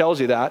book just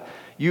tells you that,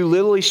 you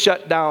literally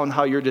shut down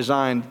how you're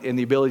designed in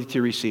the ability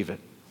to receive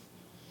it.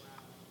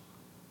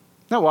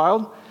 Isn't that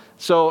wild?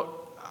 So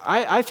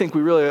I think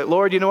we really,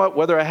 Lord, you know what?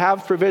 Whether I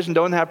have provision,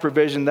 don't have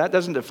provision, that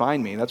doesn't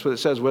define me. That's what it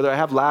says. Whether I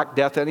have lack,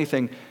 death,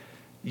 anything,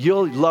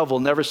 your love will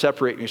never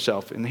separate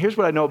yourself. And here's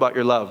what I know about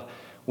your love.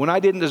 When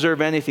I didn't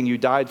deserve anything, you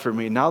died for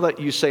me. Now that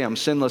you say I'm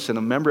sinless and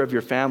a member of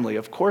your family,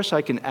 of course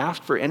I can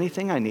ask for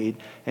anything I need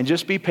and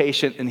just be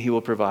patient and he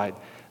will provide.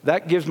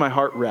 That gives my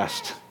heart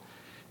rest.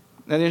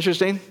 Isn't that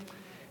interesting?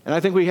 And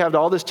I think we have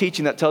all this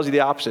teaching that tells you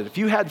the opposite. If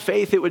you had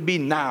faith, it would be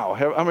now.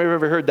 How many have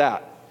ever heard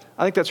that?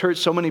 I think that's hurt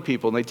so many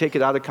people, and they take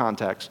it out of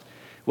context.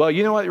 Well,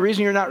 you know what? The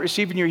reason you're not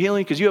receiving your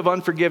healing because you have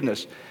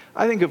unforgiveness.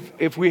 I think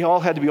if we all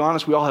had to be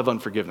honest, we all have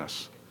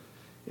unforgiveness.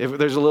 If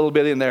there's a little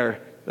bit in there,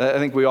 I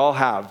think we all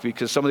have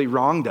because somebody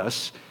wronged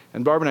us.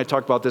 And Barbara and I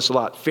talked about this a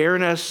lot.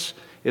 Fairness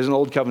is an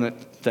old covenant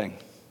thing.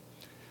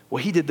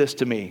 Well, he did this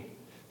to me,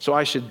 so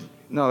I should.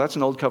 No, that's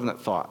an old covenant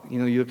thought. You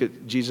know, you look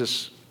at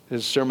Jesus,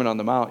 his Sermon on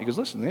the Mount. He goes,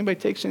 listen, anybody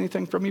takes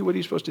anything from you, what are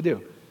you supposed to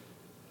do?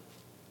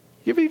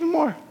 Give even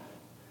more.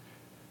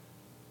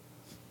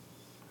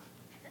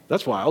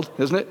 That's wild,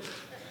 isn't it?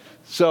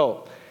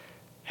 So,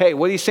 hey,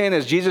 what he's saying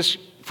is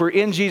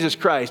in Jesus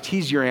Christ,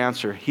 he's your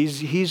answer.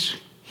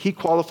 He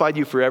qualified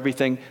you for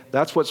everything.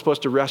 That's what's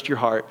supposed to rest your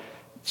heart.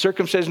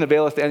 Circumcision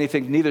availeth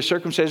anything, neither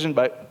circumcision,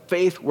 but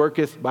faith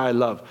worketh by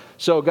love.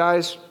 So,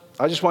 guys,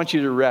 I just want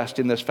you to rest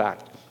in this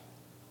fact.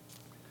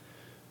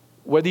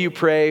 Whether you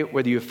pray,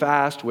 whether you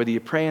fast, whether you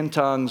pray in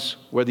tongues,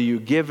 whether you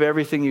give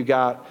everything you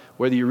got,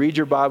 whether you read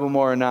your Bible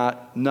more or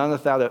not, none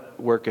of that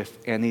worketh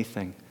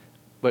anything.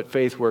 But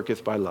faith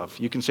worketh by love.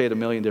 You can say it a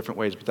million different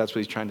ways, but that's what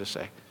he's trying to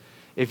say.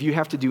 If you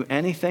have to do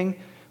anything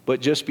but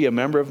just be a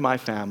member of my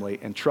family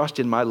and trust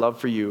in my love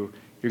for you,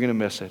 you're going to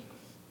miss it. Isn't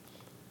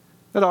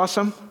that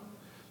awesome?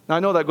 Now,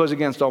 I know that goes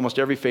against almost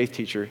every faith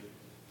teacher,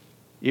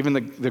 even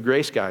the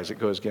grace guys it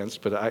goes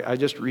against, but I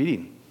just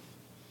reading,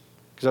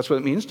 because that's what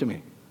it means to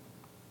me.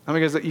 I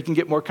mean, because you can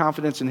get more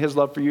confidence in his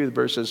love for you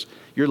versus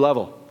your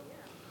level.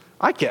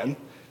 I can.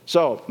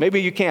 So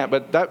maybe you can't,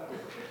 but that...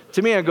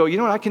 To me, I go, you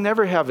know what? I can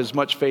never have as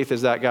much faith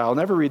as that guy. I'll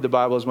never read the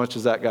Bible as much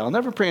as that guy. I'll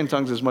never pray in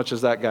tongues as much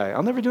as that guy.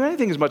 I'll never do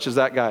anything as much as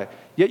that guy.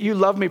 Yet you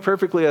love me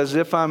perfectly as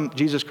if I'm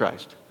Jesus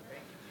Christ.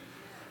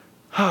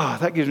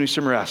 That gives me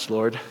some rest,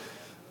 Lord.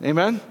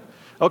 Amen?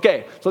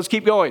 Okay, so let's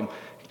keep going.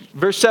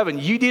 Verse 7,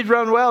 you did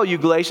run well, you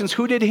Galatians.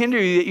 Who did hinder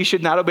you that you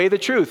should not obey the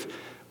truth?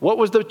 What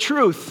was the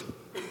truth?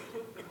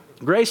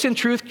 Grace and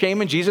truth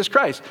came in Jesus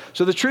Christ.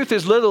 So the truth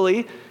is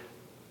literally,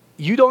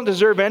 you don't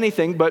deserve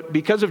anything, but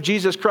because of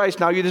Jesus Christ,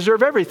 now you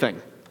deserve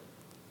everything.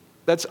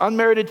 That's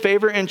unmerited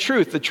favor and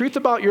truth. The truth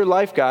about your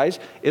life, guys,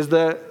 is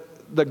the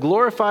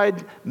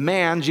glorified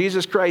man,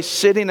 Jesus Christ,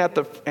 sitting at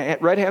the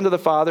right hand of the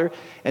Father,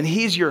 and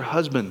he's your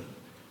husband.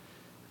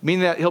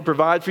 Meaning that he'll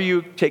provide for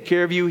you, take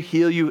care of you,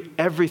 heal you,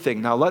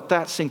 everything. Now let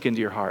that sink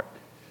into your heart.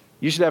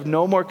 You should have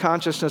no more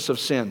consciousness of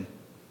sin.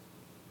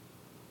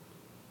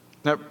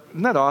 Now,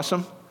 isn't that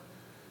awesome?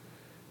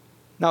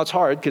 Now it's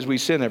hard because we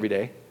sin every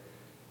day.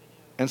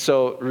 And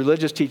so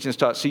religious teaching is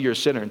taught, see, you're a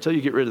sinner. Until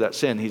you get rid of that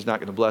sin, he's not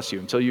going to bless you.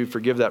 Until you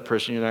forgive that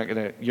person, you're not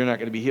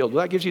going to be healed.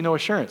 Well, that gives you no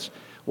assurance.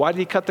 Why did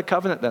he cut the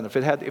covenant then? If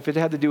it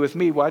had to do with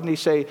me, why didn't he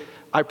say,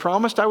 I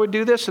promised I would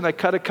do this, and I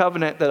cut a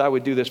covenant that I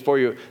would do this for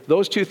you?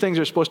 Those two things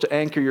are supposed to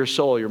anchor your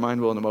soul, your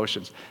mind, will, and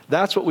emotions.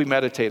 That's what we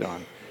meditate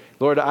on.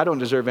 Lord, I don't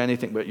deserve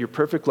anything, but your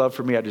perfect love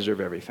for me, I deserve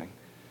everything.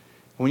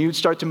 When you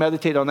start to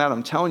meditate on that,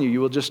 I'm telling you,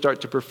 you will just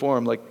start to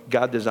perform like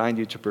God designed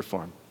you to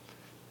perform.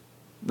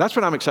 That's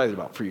what I'm excited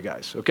about for you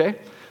guys, okay?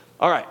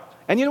 All right.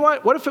 And you know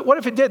what? What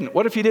if it didn't?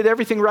 What if you did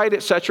everything right,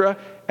 etc.,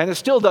 and it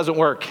still doesn't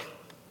work?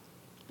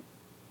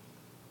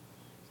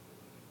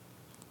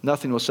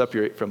 Nothing will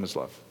separate from his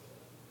love.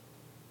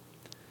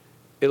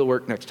 It'll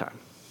work next time.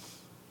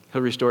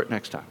 He'll restore it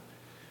next time.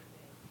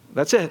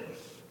 That's it.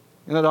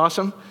 Isn't that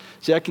awesome?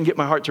 See, I can get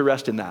my heart to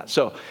rest in that.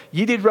 So,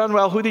 ye did run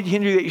well. Who did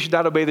hinder you that you should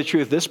not obey the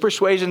truth? This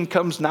persuasion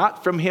comes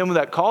not from him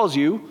that calls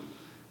you,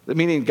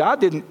 meaning God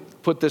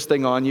didn't put this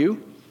thing on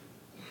you.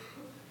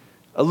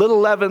 A little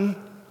leaven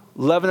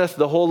leaveneth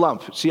the whole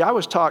lump. See, I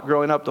was taught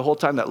growing up the whole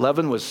time that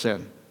leaven was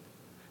sin.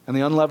 And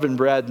the unleavened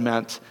bread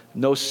meant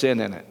no sin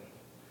in it.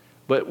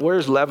 But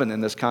where's leaven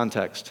in this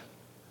context?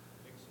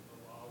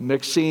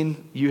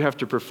 Mixing you have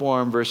to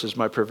perform versus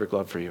my perfect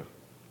love for you.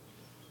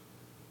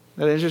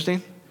 Isn't that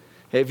interesting?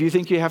 Hey, if you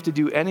think you have to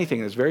do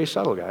anything, it's very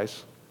subtle,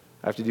 guys.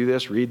 I have to do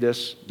this, read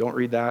this, don't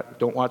read that,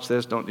 don't watch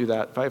this, don't do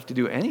that. If I have to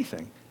do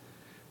anything,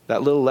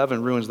 that little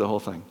leaven ruins the whole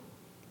thing.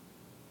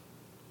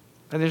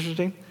 Isn't that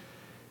interesting?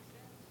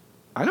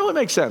 I know it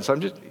makes sense.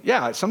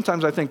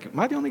 Sometimes I think, am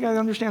I the only guy that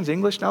understands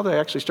English now that I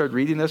actually started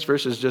reading this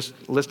versus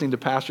just listening to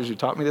pastors who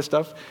taught me this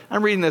stuff?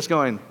 I'm reading this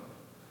going,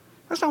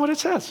 that's not what it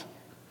says.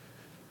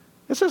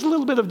 It says a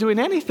little bit of doing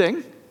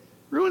anything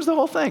ruins the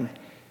whole thing.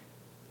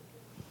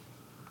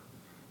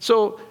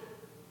 So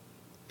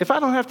if I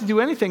don't have to do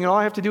anything and all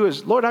I have to do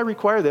is, Lord, I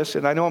require this,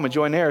 and I know I'm a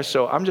joint heir,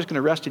 so I'm just going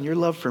to rest in your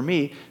love for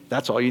me,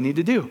 that's all you need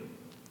to do. Isn't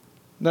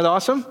that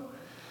awesome?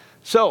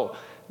 So,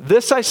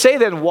 this I say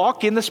then,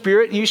 walk in the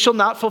Spirit, and you shall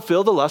not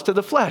fulfill the lust of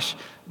the flesh.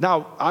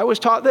 Now, I was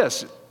taught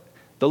this.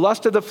 The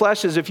lust of the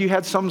flesh is if you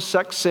had some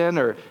sex sin,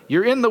 or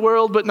you're in the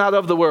world but not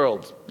of the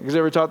world. You guys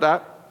ever taught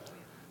that?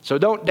 So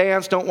don't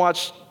dance, don't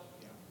watch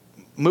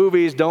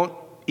movies, don't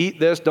eat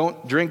this,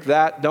 don't drink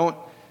that, don't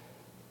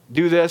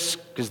do this,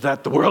 because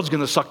the world's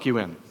going to suck you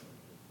in.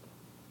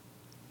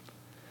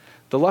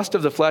 The lust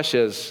of the flesh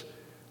is,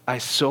 I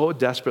so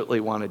desperately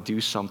want to do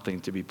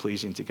something to be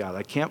pleasing to God.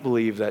 I can't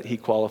believe that he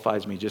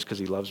qualifies me just because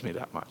he loves me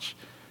that much.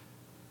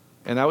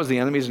 And that was the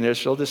enemy's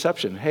initial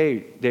deception. Hey,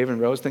 Dave and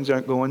Rose, things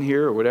aren't going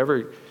here or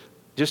whatever.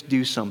 Just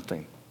do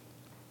something.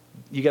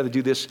 You got to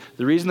do this.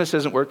 The reason this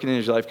isn't working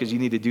in your life because you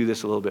need to do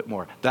this a little bit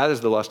more. That is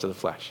the lust of the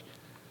flesh.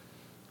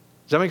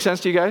 Does that make sense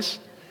to you guys?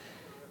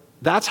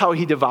 That's how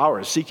he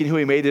devours, seeking who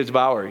he made to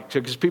devour.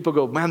 Because people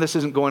go, man, this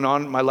isn't going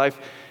on in my life.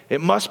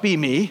 It must be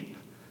me.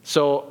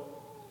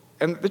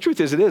 And the truth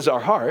is, it is our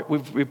heart.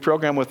 We've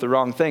programmed with the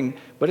wrong thing,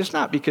 but it's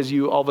not because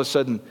you all of a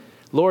sudden,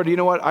 Lord, you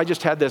know what? I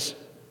just had this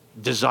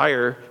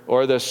desire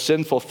or this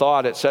sinful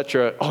thought,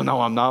 etc. Oh,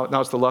 no, I'm not.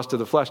 Now it's the lust of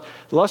the flesh.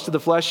 The lust of the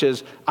flesh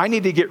is, I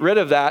need to get rid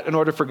of that in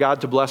order for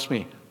God to bless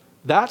me.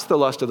 That's the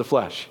lust of the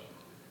flesh.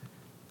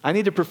 I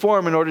need to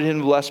perform in order for him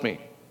to bless me.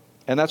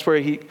 And that's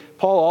where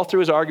Paul, all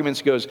through his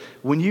arguments, goes,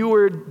 when you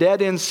were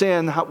dead in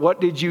sin, what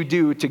did you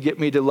do to get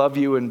me to love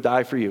you and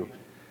die for you?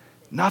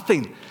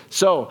 Nothing.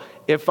 So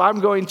if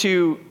I'm going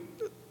to,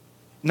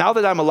 now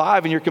that I'm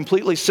alive and you're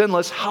completely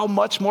sinless, how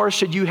much more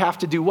should you have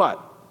to do what?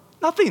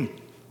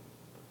 Nothing.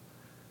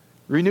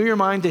 Renew your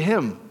mind to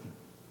him.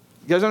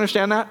 You guys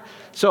understand that?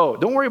 So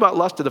don't worry about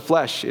lust of the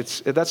flesh.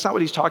 That's not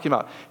what he's talking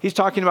about. He's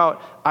talking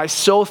about, I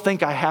so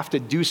think I have to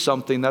do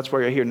something. That's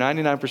where I hear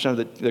 99%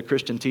 of the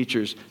Christian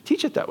teachers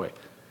teach it that way.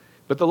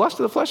 But the lust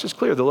of the flesh is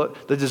clear.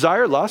 The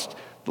desire,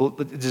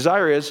 the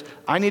desire is,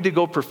 I need to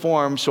go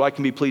perform so I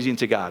can be pleasing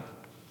to God.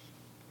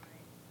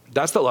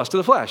 That's the lust of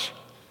the flesh.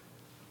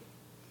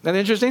 Isn't that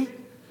interesting?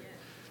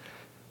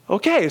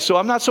 Okay, so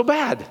I'm not so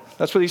bad.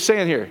 That's what he's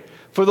saying here.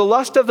 For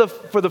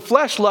the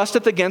flesh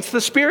lusteth against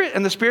the spirit,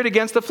 and the spirit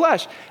against the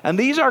flesh. And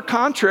these are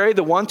contrary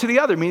the one to the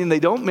other, meaning they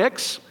don't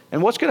mix.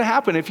 And what's going to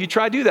happen if you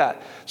try to do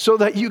that? So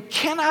that you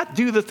cannot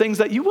do the things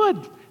that you would.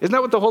 Isn't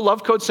that what the whole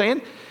love code's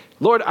saying?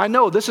 Lord, I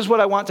know this is what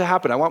I want to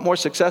happen. I want more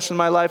success in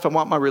my life. I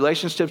want my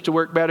relationships to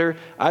work better.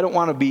 I don't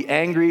want to be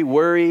angry,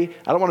 worry.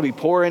 I don't want to be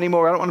poor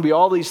anymore. I don't want to be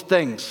all these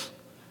things.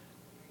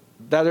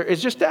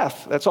 It's just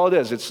death. That's all it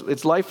is.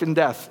 It's life and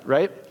death,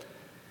 right?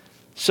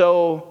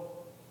 So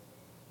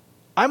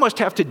I must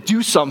have to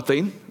do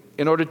something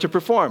in order to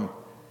perform.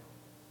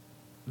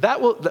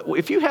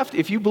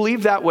 If you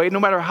believe that way, no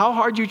matter how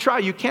hard you try,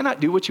 you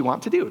cannot do what you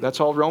want to do. That's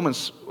all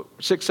Romans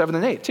 6, 7,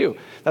 and 8 too.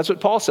 That's what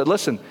Paul said.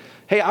 Listen,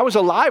 hey, I was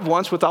alive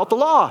once without the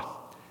law.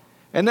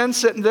 And then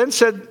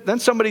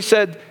somebody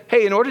said,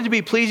 hey, in order to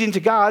be pleasing to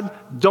God,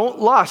 don't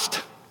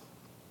lust.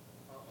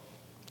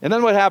 And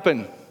then what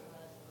happened?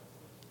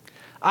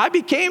 I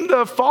became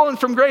the fallen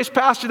from grace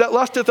pastor that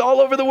lusteth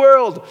all over the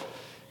world,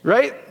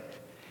 right?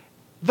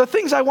 The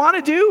things I want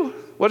to do,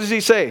 what does he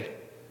say?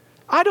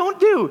 I don't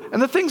do.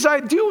 And the things I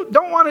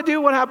don't want to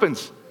do, what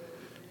happens?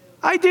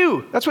 I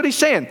do. That's what he's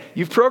saying.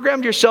 You've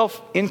programmed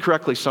yourself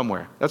incorrectly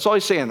somewhere. That's all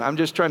he's saying. I'm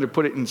just trying to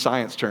put it in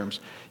science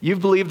terms.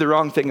 You've believed the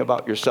wrong thing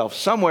about yourself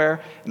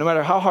somewhere. No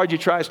matter how hard you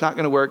try, it's not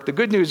going to work. The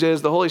good news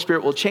is the Holy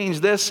Spirit will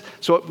change this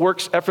so it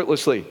works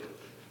effortlessly.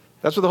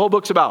 That's what the whole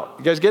book's about.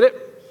 You guys get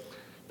it?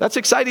 That's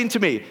exciting to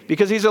me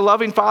because he's a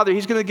loving father.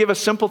 He's going to give us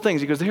simple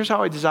things. He goes, here's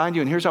how I designed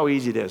you and here's how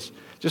easy it is.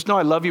 Just know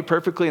I love you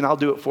perfectly and I'll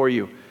do it for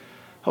you.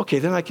 Okay,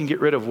 then I can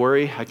get rid of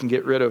worry. I can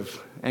get rid of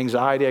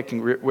anxiety. I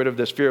can get rid of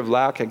this fear of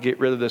lack. I can get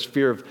rid of this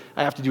fear of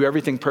I have to do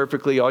everything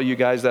perfectly. All you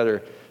guys that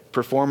are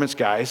performance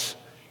guys,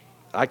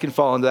 I can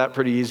fall into that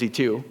pretty easy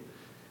too.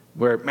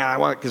 Where, man, I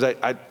want it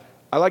because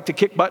I like to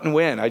kick butt and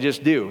win. I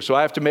just do. So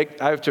I have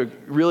to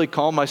really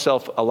calm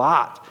myself a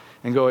lot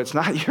and go, it's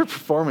not your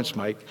performance,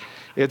 Mike.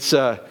 It's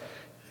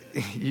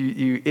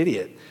you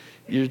idiot.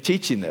 You're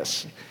teaching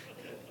this.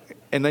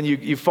 And then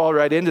you fall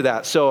right into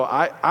that. So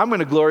I'm going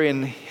to glory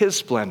in his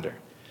splendor.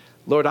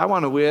 Lord, I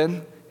want to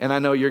win, and I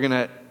know you're going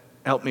to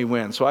help me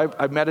win. So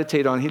I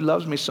meditate on, he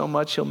loves me so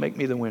much, he'll make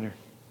me the winner.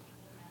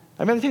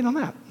 I meditate on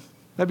that.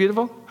 Isn't that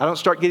beautiful? I don't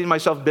start getting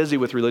myself busy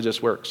with religious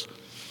works.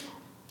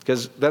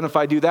 Because then if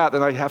I do that,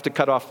 then I have to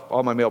cut off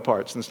all my male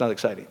parts, and it's not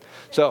exciting.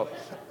 So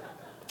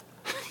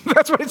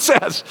that's what it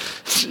says,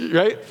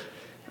 right?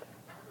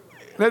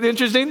 Isn't that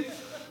interesting?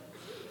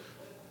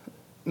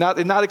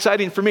 Not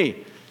exciting for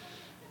me.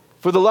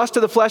 For the lust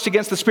of the flesh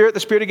against the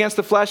spirit against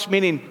the flesh,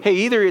 meaning, hey,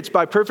 either it's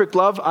by perfect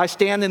love, I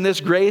stand in this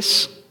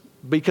grace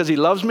because he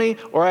loves me,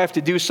 or I have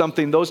to do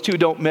something. Those two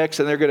don't mix,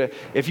 and they're going to,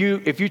 if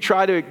you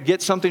try to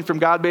get something from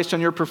God based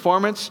on your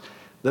performance,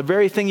 the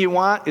very thing you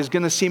want is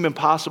going to seem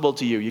impossible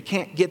to you. You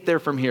can't get there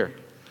from here.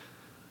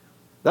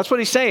 That's what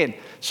he's saying.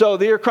 So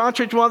they're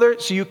contrary to one another,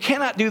 so you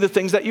cannot do the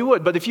things that you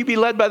would. But if you be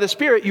led by the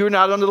Spirit, you are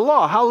not under the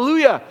law.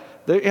 Hallelujah.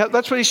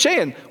 That's what he's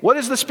saying. What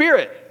is the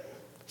Spirit?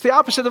 It's the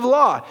opposite of the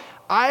law.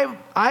 I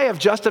have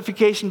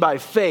justification by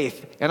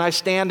faith, and I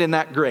stand in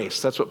that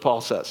grace. That's what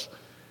Paul says.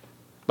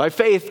 By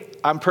faith,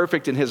 I'm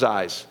perfect in his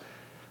eyes.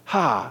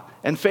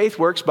 And faith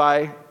works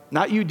by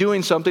not you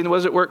doing something. What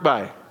does it work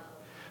by?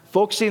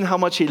 Focusing how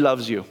much he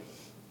loves you.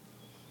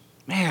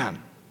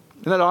 Man,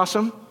 isn't that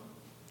awesome?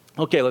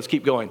 Okay, let's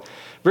keep going.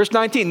 Verse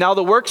 19, now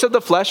the works of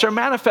the flesh are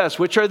manifest,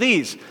 which are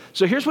these.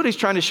 So here's what he's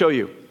trying to show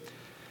you.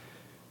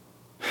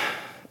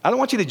 I don't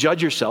want you to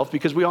judge yourself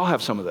because we all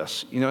have some of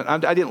this. You know, I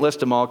didn't list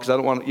them all because I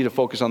don't want you to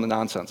focus on the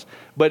nonsense.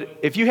 But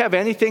if you have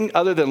anything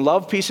other than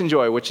love, peace, and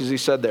joy, which is he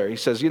said there, he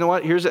says, you know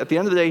what, at the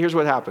end of the day, here's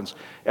what happens.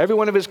 Every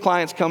one of his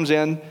clients comes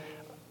in,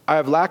 I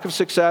have lack of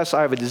success,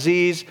 I have a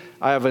disease,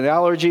 I have an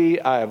allergy,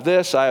 I have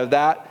this, I have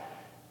that.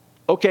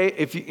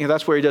 Okay,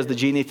 that's where he does the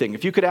genie thing.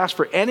 If you could ask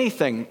for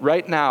anything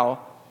right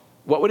now,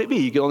 what would it be?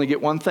 You could only get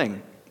one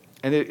thing.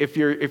 And if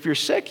you're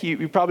sick,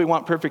 you probably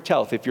want perfect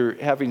health. If you're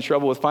having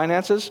trouble with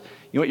finances,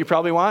 you know what you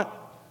probably want?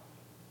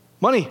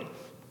 Money.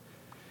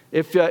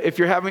 If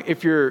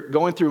you're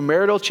going through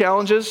marital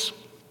challenges,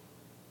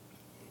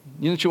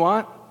 you know what you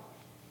want?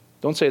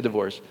 Don't say a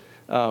divorce.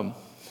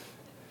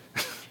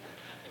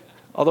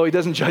 Although he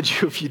doesn't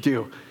judge you if you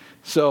do.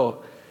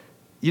 So,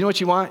 you know what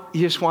you want?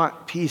 You just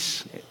want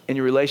peace in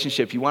your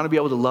relationship. You want to be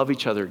able to love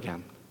each other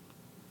again.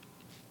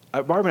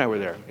 Barb and I were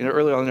there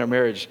early on in our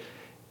marriage.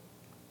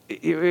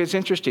 It's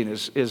interesting.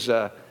 As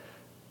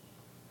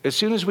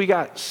soon as we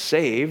got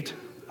saved,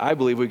 I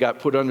believe we got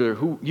put under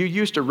who you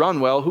used to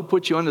run well. Who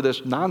put you under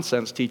this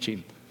nonsense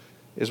teaching?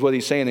 Is what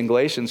he's saying in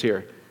Galatians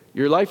here.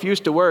 Your life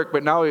used to work,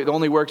 but now it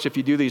only works if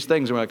you do these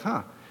things. And we're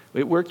like,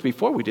 it worked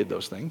before we did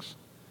those things.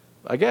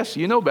 I guess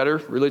you know better,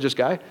 religious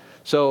guy.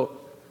 So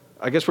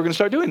I guess we're going to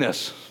start doing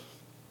this.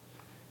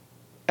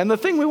 And the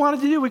thing we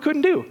wanted to do, we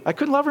couldn't do. I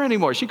couldn't love her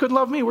anymore. She couldn't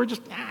love me. We're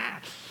just,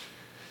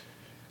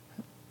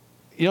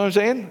 You know what I'm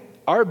saying?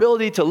 Our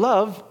ability to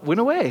love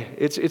went away.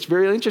 It's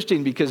very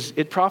interesting because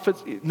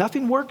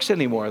nothing works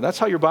anymore. That's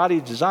how your body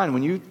is designed.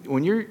 When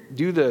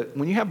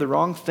you have the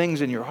wrong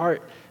things in your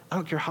heart, I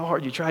don't care how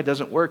hard you try, it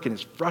doesn't work, and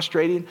it's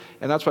frustrating.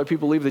 And that's why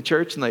people leave the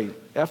church and they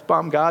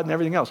F-bomb God and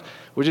everything else,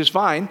 which is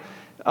fine.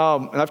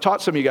 And I've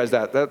taught some of you guys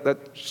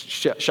that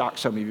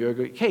shocks some of you. I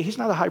go, hey, he's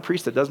not a high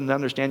priest that doesn't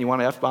understand you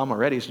want to F-bomb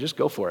already, so just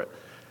go for it.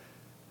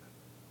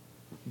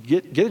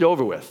 Get it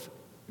over with.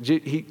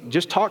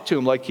 Just talk to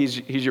him like he's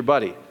your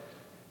buddy.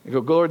 You go,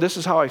 Lord, this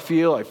is how I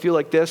feel. I feel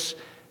like this.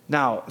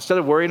 Now, instead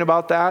of worrying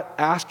about that,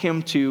 ask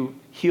him to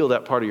heal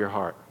that part of your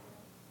heart.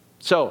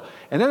 So,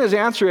 and then his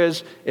answer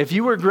is, if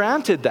you were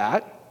granted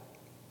that,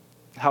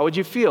 how would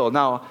you feel?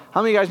 Now,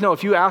 how many of you guys know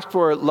if you ask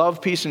for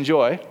love, peace, and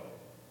joy,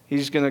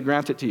 he's going to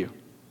grant it to you?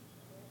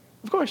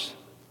 Of course.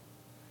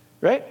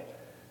 Right?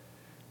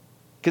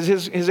 Because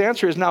his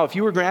answer is now, if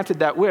you were granted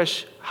that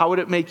wish, how would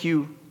it make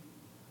you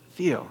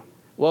feel?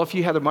 Well, if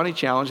you had a money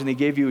challenge and he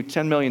gave you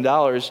 $10 million,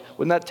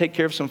 wouldn't that take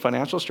care of some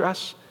financial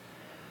stress?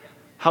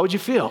 How would you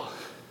feel?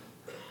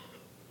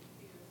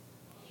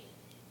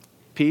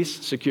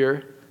 Peace,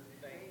 secure,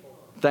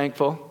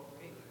 thankful.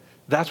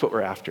 That's what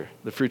we're after,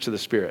 the fruits of the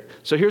Spirit.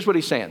 So here's what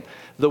he's saying.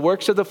 The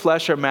works of the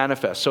flesh are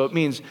manifest. So it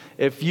means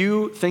if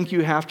you think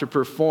you have to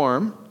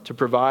perform, to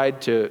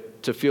provide, to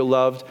feel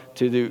loved,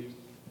 hey,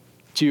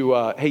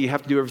 you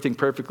have to do everything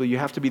perfectly, you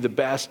have to be the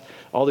best,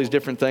 all these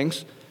different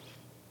things.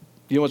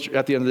 You know what's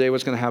at the end of the day,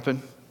 what's going to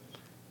happen?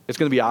 It's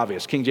going to be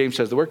obvious. King James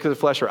says the works of the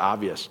flesh are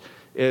obvious.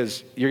 You're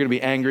going to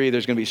be angry,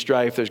 there's going to be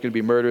strife, there's going to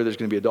be murder, there's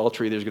going to be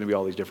adultery, there's going to be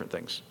all these different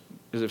things.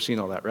 Because I've seen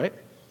all that, right?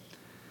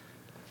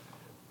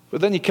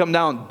 But then you come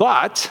down,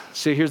 but,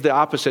 see, here's the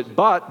opposite.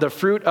 But the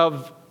fruit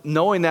of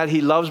knowing that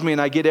he loves me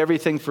and I get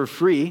everything for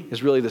free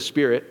is really the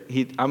Spirit.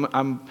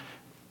 I'm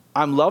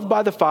loved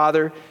by the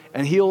Father,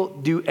 and he'll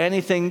do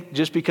anything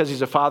just because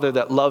he's a Father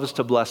that loves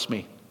to bless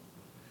me.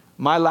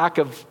 My lack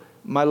of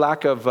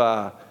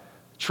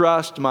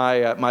trust,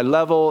 my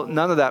level,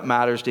 none of that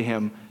matters to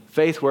him.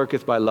 Faith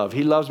worketh by love.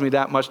 He loves me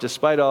that much.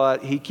 Despite all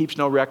that, he keeps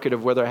no record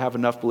of whether I have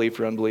enough belief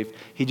or unbelief.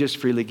 He just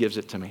freely gives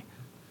it to me.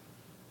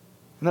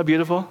 Isn't that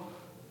beautiful?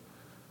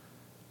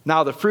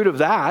 Now, the fruit of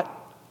that,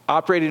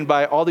 operating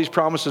by all these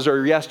promises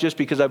or yes, just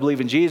because I believe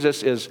in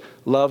Jesus, is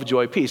love,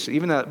 joy, peace.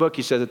 Even in that book,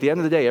 he says at the end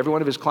of the day, every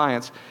one of his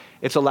clients,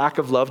 it's a lack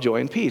of love, joy,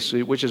 and peace,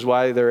 which is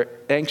why they're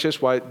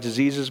anxious, why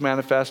diseases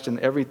manifest and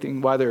everything,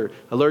 why they're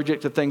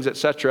allergic to things,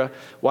 etc.,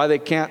 why they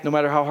can't, no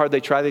matter how hard they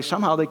try,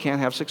 somehow they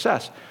can't have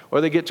success.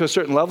 Or they get to a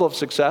certain level of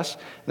success,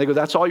 and they go,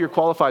 that's all you're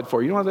qualified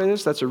for. You know what that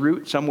is? That's a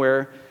root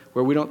somewhere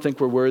where we don't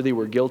think we're worthy,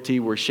 we're guilty,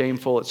 we're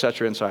shameful,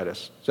 etc. inside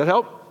us. Does that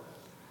help?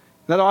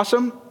 Isn't that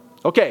awesome?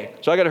 Okay,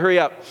 so I got to hurry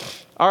up.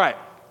 All right.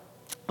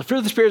 The fruit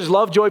of the Spirit is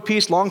love, joy,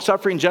 peace,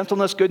 long-suffering,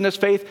 gentleness, goodness,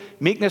 faith,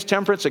 meekness,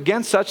 temperance.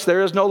 Against such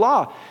there is no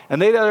law.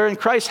 And they that are in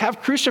Christ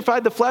have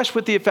crucified the flesh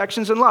with the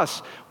affections and lusts.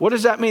 What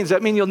does that mean? Does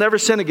that mean you'll never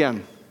sin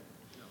again?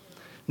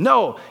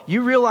 No.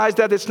 You realize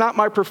that it's not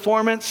my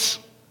performance.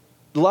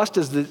 Lust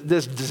is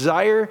this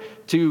desire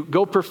to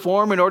go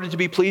perform in order to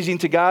be pleasing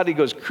to God. He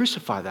goes,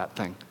 crucify that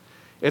thing.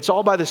 It's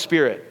all by the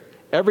Spirit.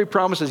 Every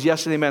promise is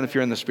yes and amen if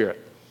you're in the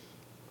Spirit.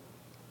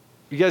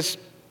 You guys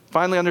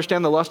finally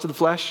understand the lust of the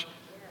flesh?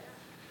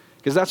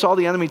 Because that's all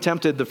the enemy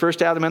tempted the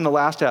first Adam and the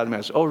last Adam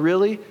is. Oh,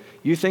 really?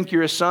 You think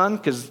you're a son?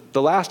 Because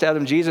the last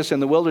Adam, Jesus, in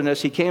the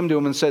wilderness, he came to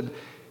him and said,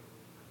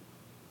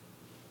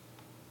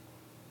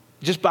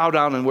 just bow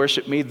down and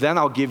worship me, then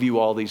I'll give you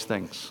all these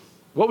things.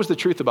 What was the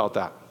truth about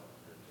that?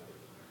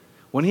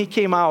 When he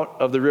came out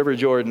of the river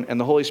Jordan and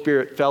the Holy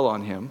Spirit fell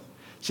on him,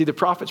 see, the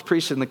prophets,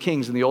 priests, and the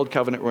kings in the old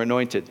covenant were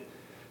anointed.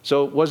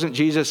 So wasn't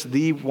Jesus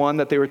the one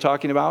that they were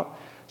talking about?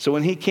 So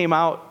when he came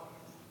out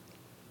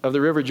of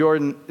the river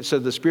Jordan, it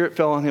said the Spirit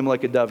fell on him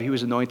like a dove. He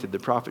was anointed, the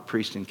prophet,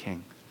 priest, and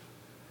king.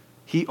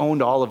 He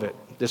owned all of it,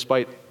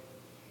 despite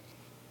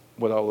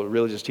what all the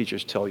religious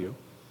teachers tell you.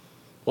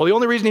 Well, the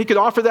only reason he could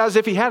offer that is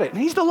if he had it. And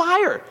he's the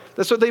liar.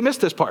 That's what they missed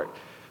this part.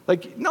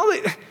 Like, no,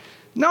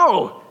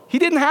 he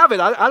didn't have it.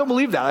 I don't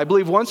believe that. I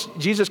believe once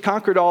Jesus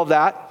conquered all of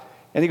that,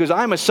 and he goes,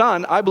 I'm a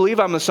son. I believe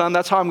I'm the son.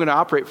 That's how I'm going to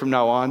operate from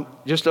now on,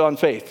 just on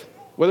faith.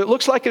 Whether it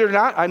looks like it or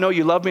not, I know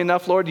you love me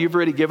enough, Lord. You've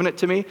already given it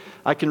to me.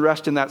 I can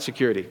rest in that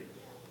security.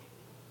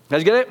 You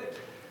guys get it?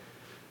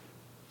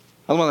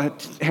 I don't want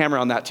to hammer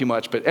on that too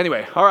much, but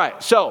anyway, all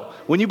right. So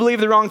when you believe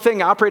the wrong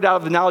thing, operate out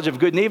of the knowledge of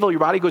good and evil, your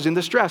body goes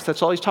into stress.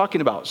 That's all he's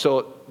talking about.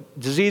 So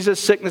diseases,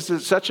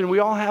 sicknesses, such, and we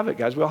all have it,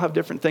 guys. We all have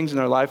different things in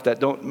our life that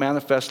don't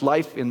manifest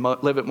life and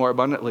live it more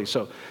abundantly.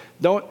 So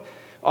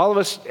all of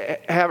us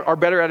are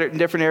better at it in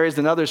different areas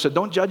than others, so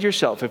don't judge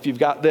yourself if you've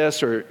got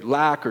this or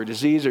lack or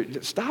disease.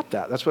 Or stop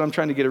that. That's what I'm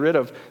trying to get rid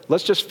of.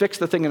 Let's just fix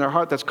the thing in our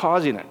heart that's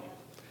causing it,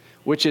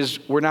 which is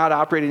we're not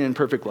operating in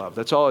perfect love.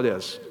 That's all it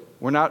is.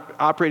 We're not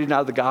operating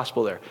out of the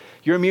gospel there.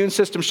 Your immune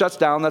system shuts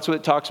down. That's what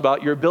it talks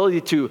about. Your ability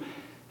to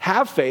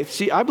have faith.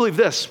 See, I believe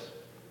this.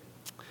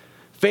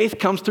 Faith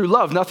comes through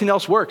love. Nothing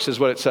else works is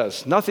what it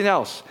says. Nothing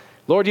else.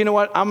 Lord, you know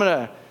what? I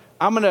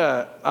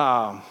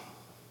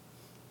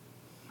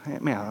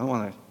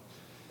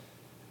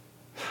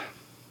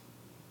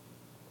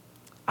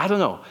don't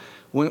know.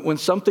 When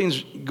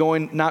something's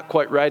going not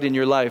quite right in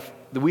your life,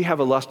 we have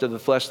a lust of the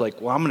flesh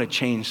like, well, I'm going to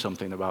change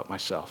something about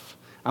myself.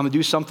 I'm going to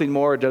do something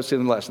more or do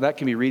something less. And that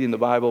can be reading the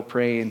Bible,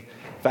 praying,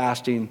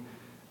 fasting.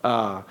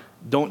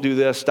 Don't do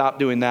this, stop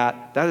doing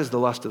that. That is the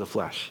lust of the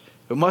flesh.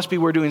 It must be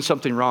we're doing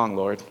something wrong,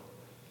 Lord,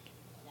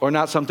 or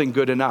not something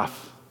good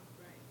enough.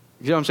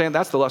 You know what I'm saying?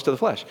 That's the lust of the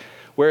flesh.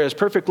 Whereas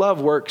perfect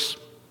love works,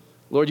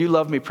 Lord, you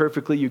love me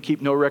perfectly. You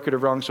keep no record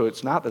of wrong. So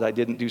it's not that I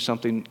didn't do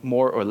something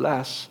more or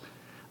less.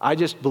 I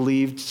just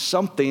believed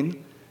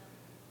something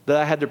that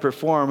I had to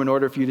perform in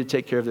order for you to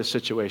take care of this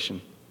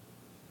situation.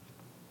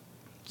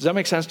 Does that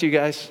make sense to you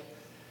guys?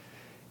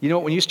 You know,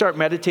 when you start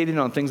meditating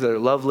on things that are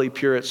lovely,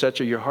 pure,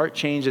 etc., your heart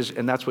changes,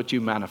 and that's what you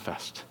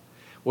manifest.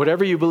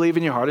 Whatever you believe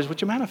in your heart is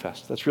what you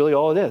manifest. That's really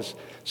all it is.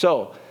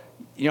 So,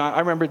 you know, I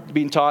remember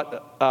being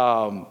taught,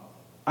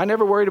 I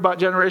never worried about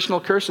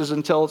generational curses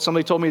until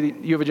somebody told me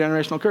that you have a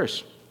generational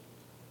curse.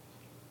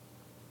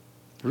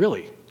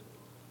 Really?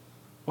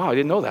 Wow, I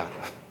didn't know that.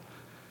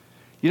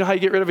 You know how you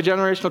get rid of a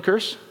generational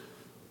curse?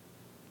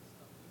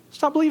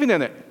 Stop believing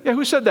in it. Yeah,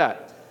 who said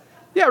that?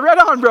 Yeah, right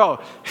on, bro.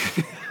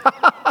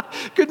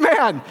 Good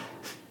man.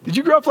 Did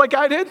you grow up like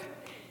I did?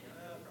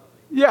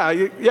 Yeah.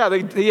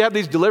 They had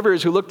these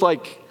deliverers who looked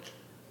like,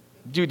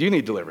 dude, you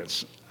need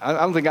deliverance. I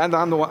don't think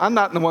I'm the one. I'm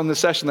not the one in the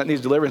session that needs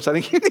deliverance. I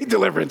think you need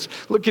deliverance.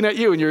 Looking at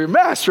you, and you're a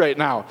mess right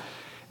now.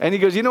 And he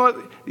goes, you know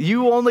what?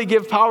 You only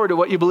give power to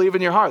what you believe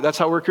in your heart. That's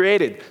how we're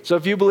created. So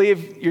if you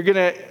believe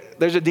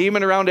there's a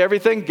demon around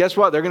everything, guess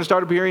what? They're going to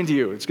start appearing to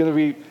you. It's going to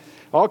be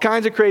all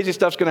kinds of crazy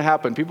stuff's going to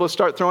happen. People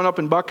start throwing up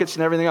in buckets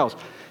and everything else.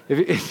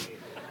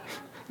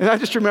 And I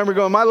just remember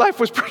going, my life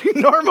was pretty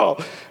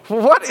normal.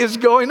 What is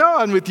going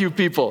on with you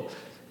people?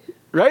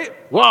 Right?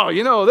 Wow,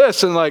 you know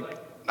this. And like,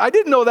 I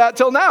didn't know that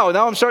till now.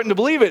 Now I'm starting to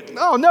believe it.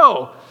 Oh,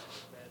 no.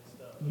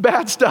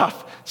 Bad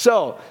stuff.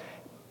 So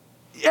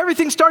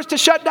everything starts to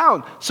shut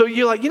down. So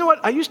you're like, you know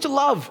what? I used to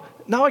love.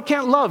 Now I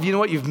can't love. You know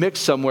what? You've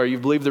mixed somewhere.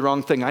 You've believed the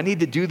wrong thing. I need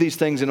to do these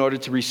things in order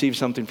to receive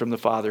something from the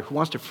Father, who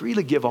wants to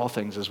freely give all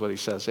things, is what he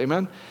says.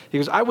 Amen? He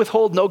goes, I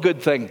withhold no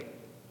good thing.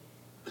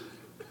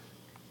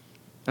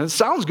 And it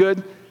sounds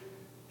good.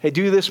 Hey,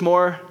 do this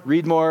more,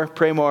 read more,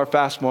 pray more,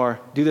 fast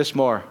more, do this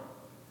more.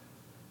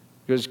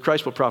 Because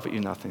Christ will profit you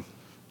nothing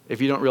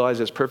if you don't realize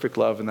it's perfect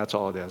love and that's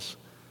all it is.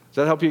 Does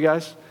that help you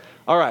guys?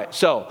 All right,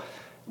 so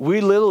we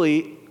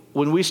literally,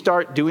 when we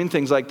start doing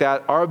things like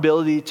that, our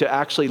ability to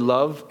actually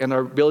love and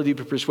our ability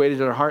to be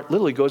persuaded in our heart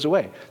literally goes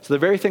away. So the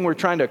very thing we're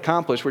trying to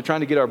accomplish, we're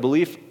trying to get our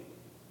belief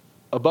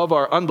above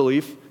our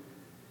unbelief,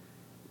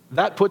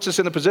 that puts us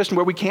in a position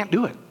where we can't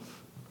do it. Isn't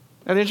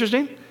that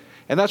interesting?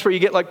 And that's where you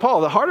get like Paul.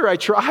 The harder I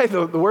try,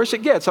 the worse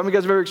it gets. How many of you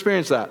guys have ever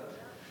experienced that?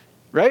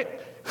 Right?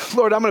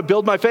 Lord, I'm going to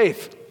build my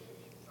faith.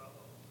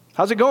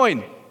 How's it going?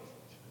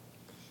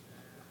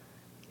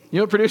 You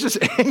know what produces?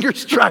 Anger,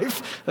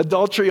 strife,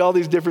 adultery, all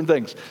these different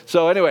things.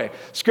 So anyway,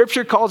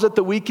 Scripture calls it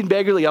the weak and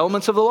beggarly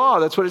elements of the law.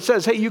 That's what it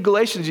says. Hey, you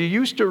Galatians, you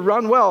used to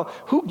run well.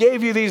 Who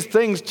gave you these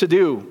things to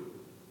do?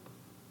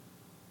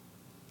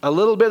 A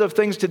little bit of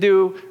things to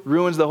do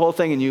ruins the whole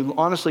thing, and you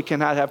honestly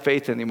cannot have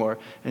faith anymore,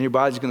 and your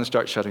body's going to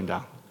start shutting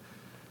down.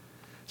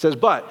 It says,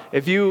 but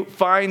if you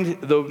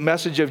find the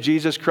message of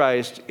Jesus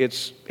Christ,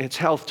 it's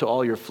health to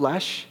all your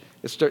flesh.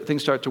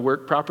 Things start to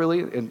work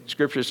properly. And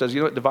Scripture says, you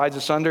know what divides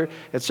asunder?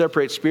 It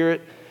separates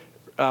spirit,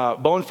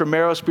 bone from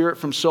marrow, spirit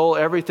from soul,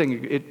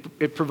 everything.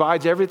 It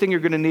provides everything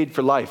you're going to need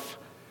for life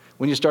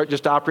when you start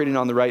just operating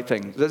on the right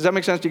thing. Does that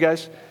make sense to you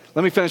guys?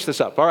 Let me finish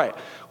this up. All right.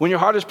 When your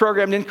heart is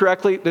programmed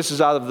incorrectly, this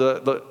is out of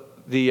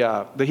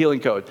the healing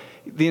code.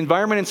 The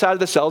environment inside of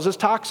the cells is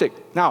toxic.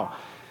 Now,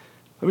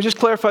 let me just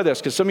clarify this,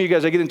 because some of you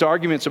guys, I get into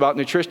arguments about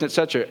nutrition,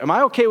 etc. Am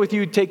I okay with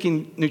you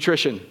taking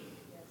nutrition?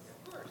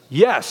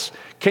 Yes.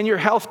 Can your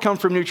health come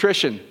from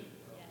nutrition?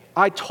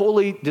 I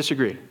totally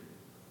disagree.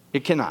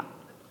 It cannot.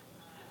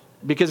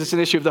 Because it's an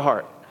issue of the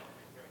heart.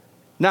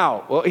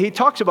 Now, well, he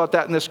talks about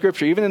that in the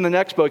Scripture. Even in the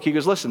next book, he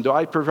goes, listen, do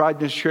I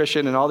provide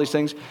nutrition and all these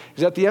things?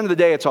 Because at the end of the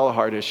day, it's all a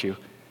heart issue.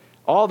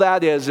 All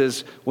that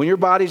is when your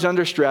body's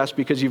under stress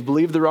because you've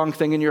believed the wrong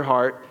thing in your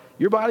heart,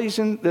 your body's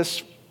in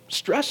this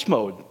stress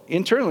mode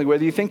internally,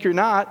 whether you think you're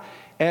not,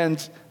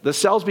 and the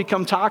cells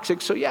become toxic.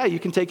 So yeah, you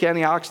can take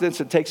antioxidants.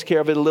 It takes care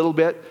of it a little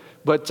bit.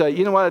 But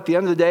you know what? At the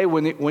end of the day,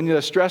 when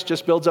the stress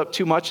just builds up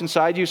too much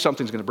inside you,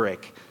 something's going to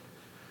break.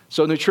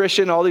 So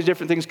nutrition, all these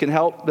different things can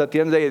help. But at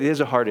the end of the day, it is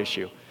a heart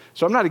issue.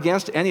 So I'm not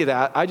against any of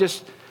that. I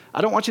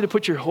don't want you to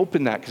put your hope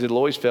in that because it'll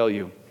always fail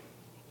you.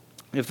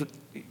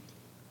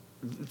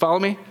 Follow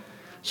me?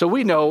 So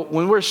we know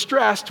when we're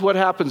stressed, what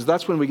happens?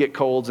 That's when we get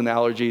colds and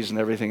allergies and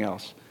everything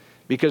else.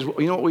 Because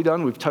you know what we've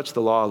done? We've touched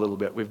the law a little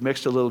bit. We've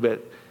mixed a little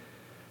bit.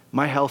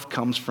 My health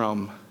comes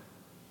from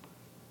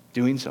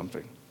doing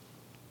something.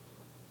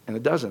 And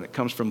it doesn't. It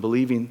comes from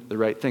believing the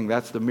right thing.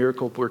 That's the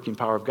miracle working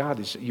power of God,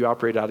 is you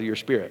operate out of your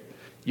spirit.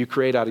 You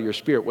create out of your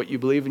spirit what you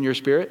believe in your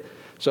spirit.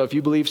 So if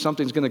you believe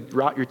something's going to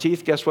rot your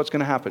teeth, guess what's going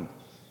to happen?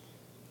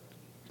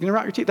 You're going to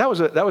rot your teeth. That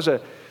was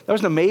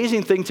an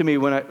amazing thing to me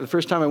the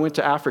first time I went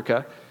to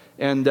Africa.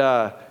 And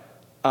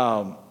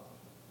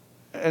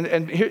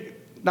here,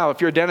 now,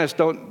 if you're a dentist,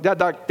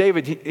 Doc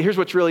David, here's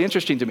what's really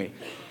interesting to me.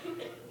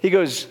 He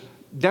goes,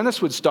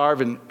 dentists would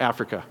starve in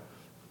Africa.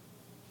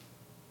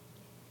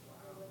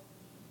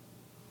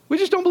 We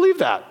just don't believe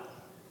that.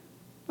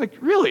 Like,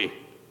 really?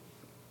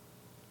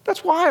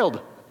 That's wild,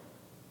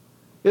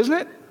 isn't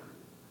it?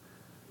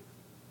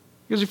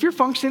 Because if you're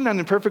functioning and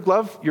in perfect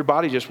love, your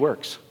body just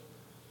works.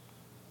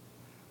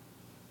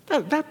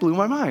 That blew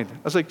my mind. I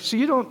was like, so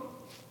you don't...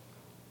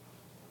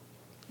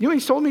 You know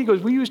what he told me? He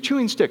goes, we use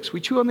chewing sticks. We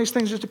chew on these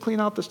things just to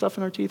clean out the stuff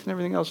in our teeth and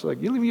everything else. Like,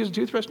 you don't even use a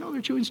toothbrush? No,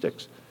 they're chewing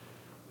sticks.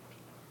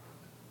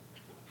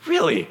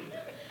 Really?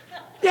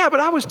 Yeah, but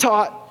I was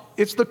taught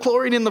it's the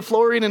chlorine and the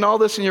fluorine and all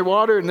this in your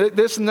water and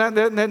this and that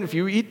and that. If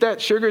you eat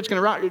that sugar, it's going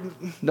to rot you.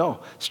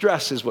 No,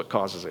 stress is what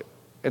causes it.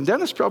 And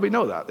dentists probably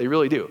know that. They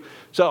really do.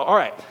 So, all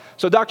right.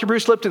 So Dr.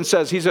 Bruce Lipton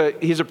says, he's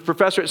a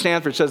professor at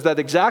Stanford, says that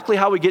exactly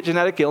how we get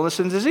genetic illness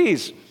and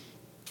disease.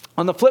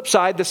 On the flip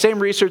side, the same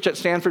research at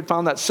Stanford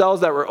found that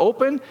cells that were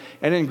open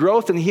and in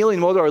growth and healing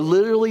mode are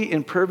literally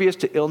impervious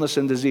to illness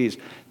and disease.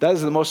 That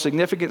is the most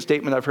significant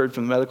statement I've heard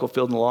from the medical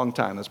field in a long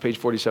time. That's page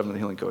 47 of the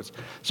Healing Codes.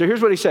 So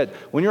here's what he said.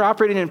 When you're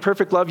operating in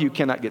perfect love, you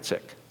cannot get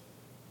sick.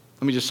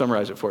 Let me just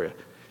summarize it for you.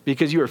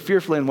 Because you are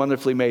fearfully and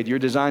wonderfully made. You're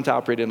designed to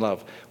operate in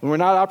love. When we're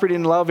not operating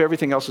in love,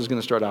 everything else is going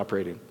to start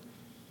operating.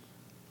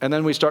 And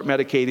then we start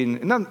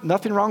medicating. And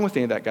nothing wrong with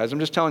any of that, guys. I'm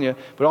just telling you.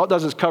 But all it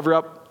does is cover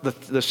up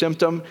the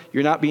symptom.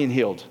 You're not being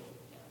healed.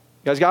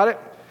 You guys got it?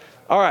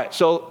 All right.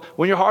 So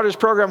when your heart is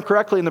programmed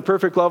correctly in the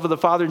perfect love of the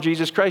Father and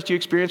Jesus Christ, you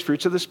experience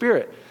fruits of the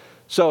Spirit.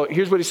 So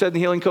here's what he said in the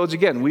healing codes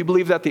again. We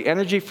believe that the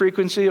energy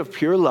frequency of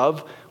pure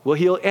love will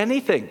heal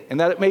anything, and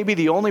that it may be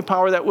the only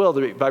power that will.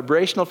 The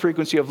vibrational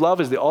frequency of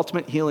love is the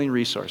ultimate healing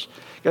resource.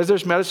 Guys,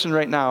 there's medicine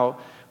right now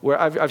where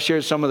I've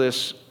shared some of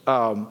this.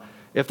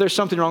 If there's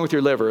something wrong with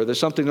your liver, there's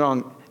something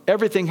wrong,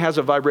 everything has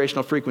a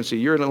vibrational frequency.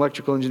 You're an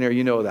electrical engineer,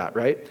 you know that,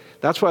 right?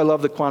 That's why I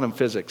love the quantum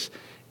physics.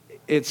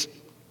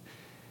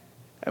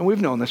 And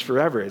we've known this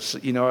forever. It's,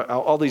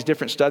 all these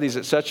different studies,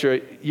 et cetera.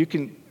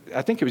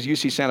 I think it was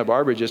UC Santa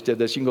Barbara just did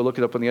this. You can go look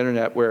it up on the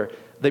internet, where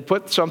they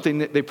put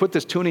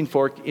this tuning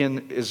fork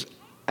in as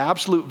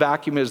absolute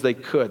vacuum as they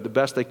could, the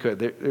best they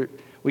could.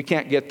 We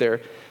can't get there.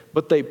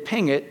 But they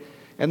ping it,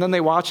 and then they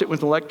watch it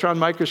with an electron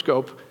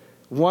microscope.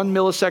 1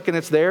 millisecond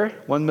it's there,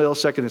 1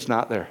 millisecond it's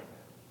not there.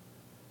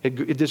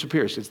 It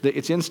disappears.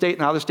 It's in state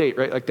and out of state,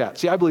 right, like that.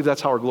 See, I believe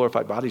that's how our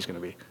glorified body's going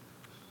to be.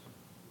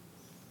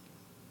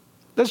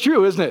 That's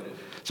true, isn't it?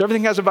 So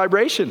everything has a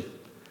vibration.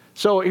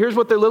 So here's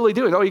what they're literally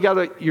doing.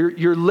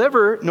 Your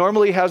liver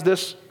normally has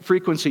this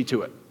frequency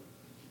to it.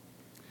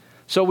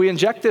 So we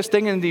inject this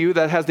thing into you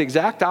that has the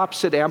exact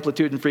opposite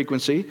amplitude and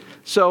frequency.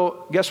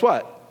 So guess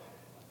what?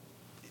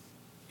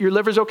 Your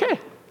liver's okay.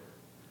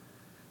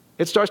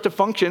 It starts to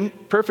function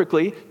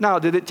perfectly. Now,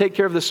 did it take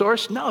care of the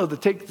source? No,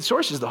 the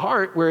source is the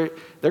heart, where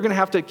they're going to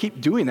have to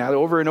keep doing that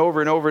over and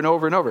over and over and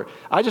over and over.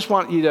 I just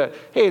want you to,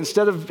 hey,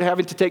 instead of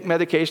having to take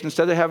medication,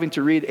 instead of having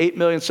to read 8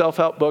 million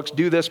self-help books,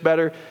 do this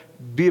better,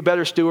 be a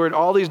better steward,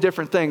 all these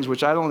different things,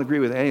 which I don't agree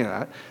with any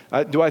of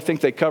that. Do I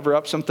think they cover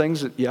up some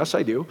things? Yes,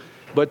 I do.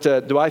 But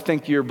do I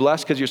think you're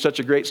blessed because you're such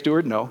a great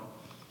steward? No.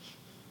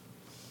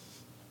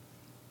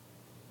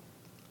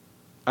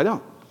 I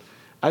don't.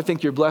 I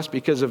think you're blessed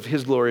because of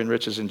his glory and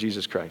riches in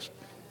Jesus Christ.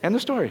 End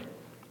of story.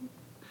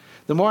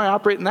 The more I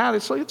operate in that,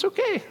 it's like, it's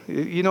okay.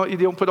 You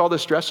don't put all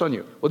this stress on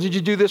you. Well, did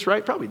you do this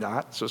right? Probably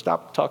not. So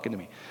stop talking to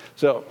me.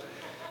 So,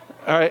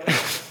 all right.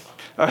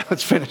 All right,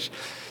 let's finish.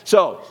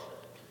 So,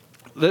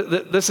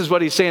 this is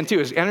what he's saying too,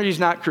 is energy is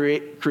not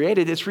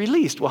created, it's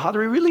released. Well, how do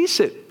we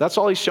release it? That's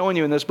all he's showing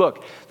you in this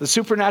book. The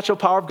supernatural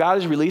power of God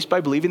is released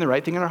by believing the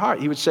right thing in our heart.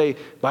 He would say,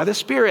 by the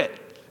Spirit.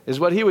 Is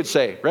what he would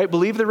say, right?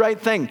 Believe the right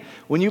thing.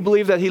 When you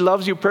believe that he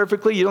loves you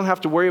perfectly, you don't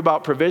have to worry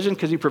about provision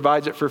because he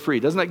provides it for free.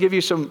 Doesn't that give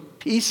you some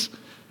peace?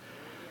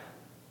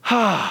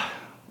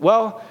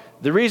 Well,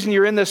 the reason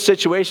you're in this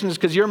situation is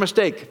because you're a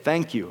mistake.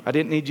 Thank you. I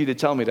didn't need you to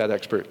tell me that,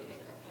 expert.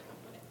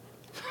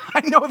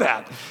 I know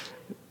that.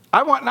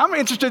 I'm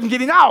interested in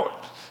getting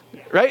out,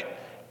 right?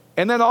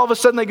 And then all of a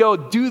sudden they go,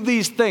 do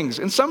these things.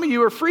 And some of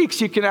you are freaks.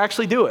 You can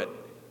actually do it.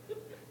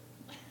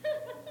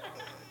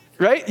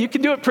 Right? You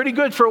can do it pretty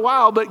good for a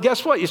while, but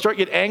guess what? You start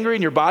getting angry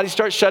and your body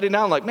starts shutting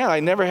down. Like, man, I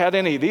never had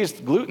any of these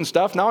gluten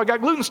stuff. Now I got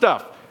gluten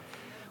stuff.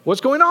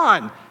 What's going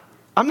on?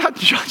 I'm not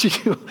judging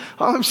you.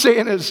 All I'm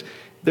saying is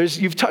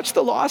you've touched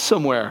the law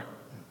somewhere.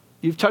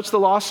 You've touched the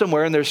law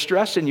somewhere, and there's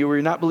stress in you where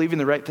you're not believing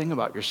the right thing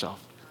about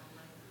yourself.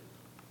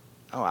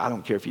 Oh, I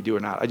don't care if you do or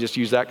not. I just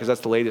use that because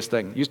that's the latest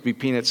thing. It used to be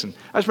peanuts. And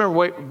I just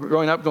remember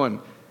growing up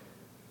going,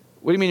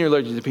 what do you mean you're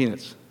allergic to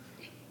peanuts?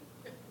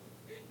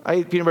 I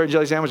eat peanut butter and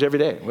jelly sandwich every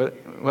day.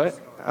 What?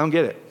 I don't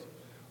get it.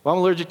 Well, I'm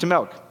allergic to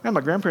milk. Man,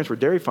 my grandparents were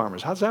dairy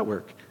farmers. How does that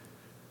work?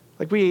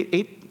 Like we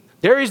ate,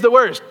 dairy's the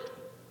worst.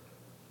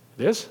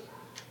 It is?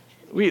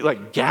 We eat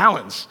like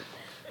gallons.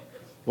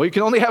 Well, you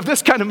can only have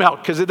this kind of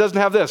milk because it doesn't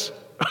have this.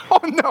 Oh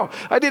no,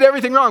 I did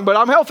everything wrong, but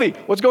I'm healthy.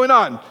 What's going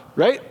on,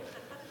 right?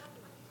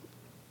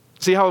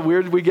 See how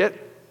weird we get?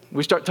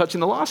 We start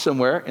touching the law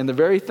somewhere, and the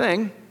very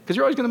thing, because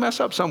you're always going to mess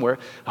up somewhere.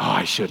 Oh,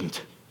 I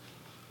shouldn't.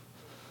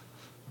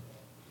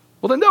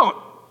 Well, then don't.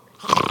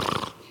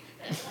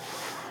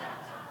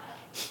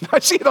 I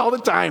see it all the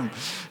time.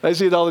 I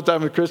see it all the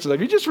time with Christians. Like,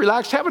 you just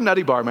relax, have a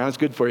nutty bar, man. It's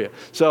good for you.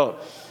 So,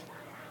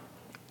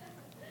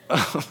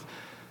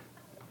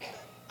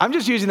 I'm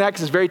just using that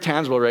because it's very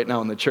tangible right now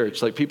in the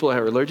church. Like, people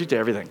are allergic to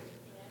everything.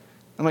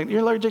 I'm like,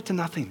 you're allergic to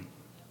nothing.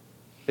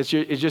 It's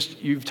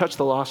just, you've touched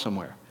the law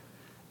somewhere.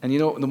 And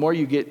the more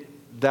you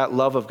get that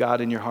love of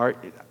God in your heart,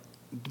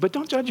 but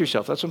don't judge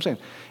yourself. That's what I'm saying.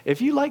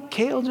 If you like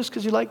kale just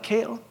because you like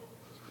kale,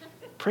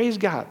 praise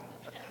God.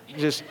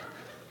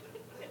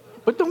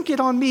 But don't get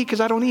on me because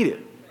I don't eat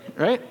it,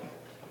 right?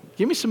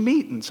 Give me some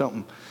meat and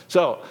something.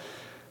 So,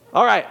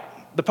 all right.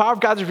 The power of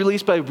God is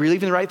released by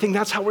believing the right thing.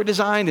 That's how we're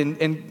designed.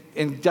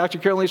 And Dr.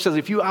 Carol Leaf says,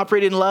 if you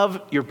operate in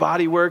love, your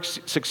body works,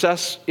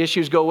 success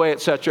issues go away,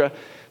 etc.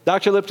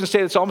 Dr. Lipton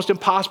stated it's almost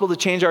impossible to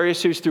change our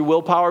issues through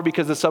willpower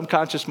because the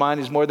subconscious mind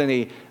is more than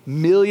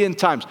 1,000,000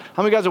 times.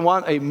 How many guys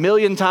want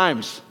 1,000,000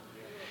 times?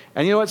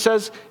 And you know what it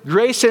says?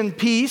 Grace and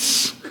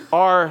peace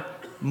are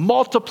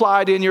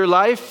multiplied in your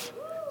life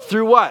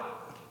through what?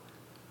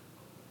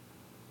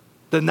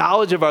 The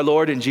knowledge of our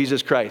Lord and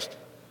Jesus Christ.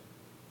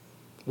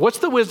 What's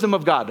the wisdom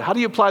of God? How do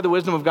you apply the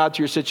wisdom of God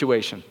to your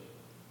situation?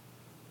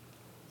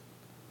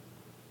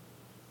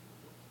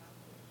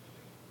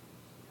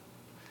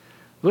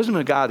 The wisdom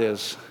of God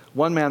is,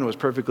 one man was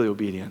perfectly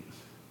obedient,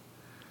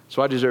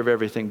 so I deserve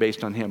everything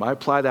based on him. I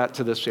apply that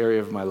to this area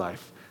of my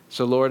life.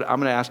 So Lord, I'm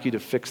going to ask you to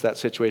fix that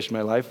situation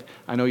in my life.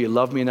 I know you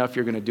love me enough,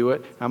 you're going to do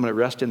it. I'm going to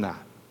rest in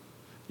that.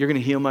 You're going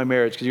to heal my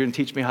marriage because you're going to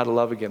teach me how to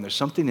love again. There's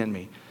something in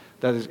me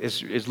that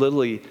is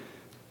literally,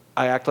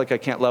 I act like I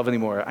can't love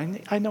anymore.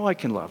 I know I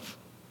can love.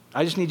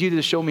 I just need you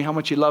to show me how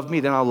much you love me,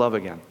 then I'll love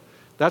again.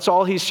 That's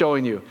all he's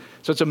showing you.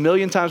 So it's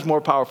 1,000,000 times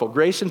more powerful.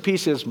 Grace and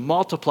peace is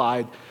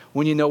multiplied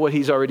when you know what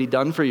he's already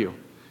done for you.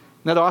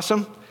 Isn't that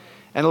awesome?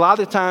 And a lot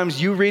of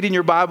times you reading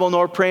your Bible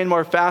more, praying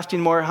more, fasting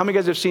more. How many of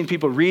you guys have seen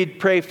people read,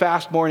 pray,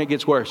 fast more, and it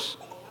gets worse?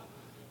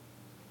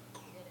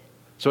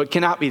 So it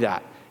cannot be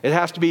that. It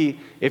has to be,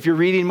 if you're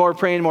reading more,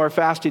 praying more,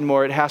 fasting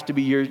more, it has to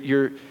be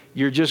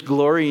you're just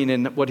glorying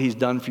in what he's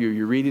done for you.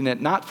 You're reading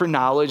it not for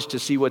knowledge to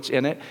see what's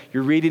in it.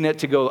 You're reading it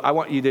to go, I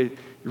want you to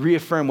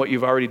reaffirm what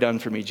you've already done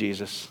for me,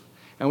 Jesus.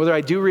 And whether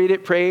I do read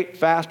it, pray,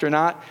 fast or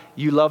not,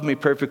 you love me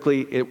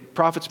perfectly. It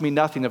profits me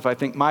nothing if I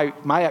think my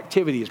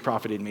activity is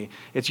profiting me.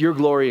 It's your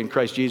glory in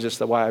Christ Jesus,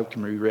 that's why I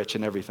can be rich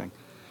and everything.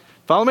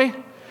 Follow me?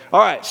 All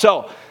right,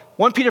 so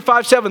 1 Peter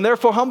 5:7,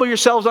 therefore humble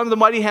yourselves under the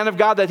mighty hand of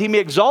God that he may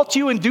exalt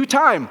you in due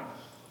time.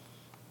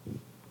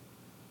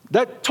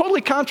 That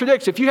totally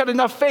contradicts. If you had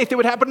enough faith, it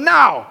would happen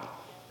now.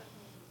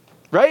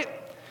 Right?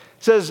 It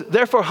says,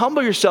 therefore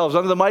humble yourselves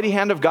under the mighty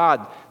hand of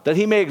God, that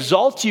he may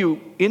exalt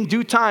you in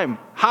due time.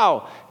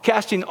 How?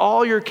 Casting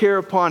all your care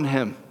upon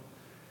him,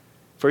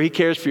 for he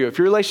cares for you. If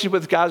your relationship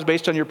with God is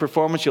based on your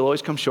performance, you'll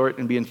always come short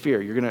and be in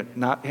fear. You're going to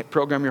not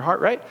program your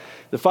heart right.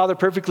 The Father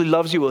perfectly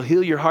loves you, will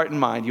heal your heart and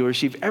mind. You'll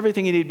receive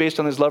everything you need based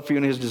on his love for you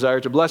and his desire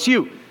to bless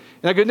you.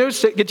 Now, good news,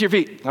 get to your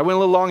feet. I went a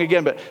little long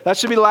again, but that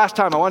should be the last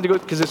time. I wanted to go,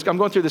 because I'm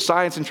going through the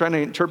science and trying to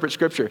interpret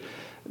Scripture.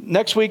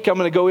 Next week, I'm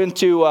going to go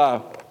into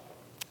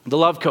the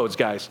love codes,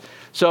 guys.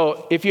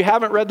 So if you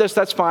haven't read this,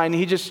 that's fine.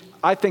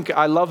 I think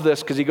I love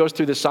this because he goes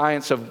through the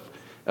science of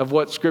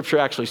what Scripture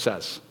actually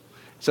says.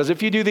 It says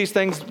if you do these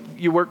things,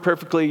 you work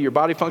perfectly, your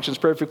body functions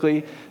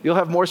perfectly, you'll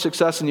have more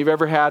success than you've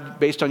ever had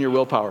based on your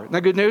willpower. Isn't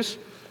that good news?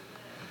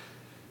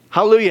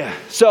 Hallelujah.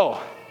 So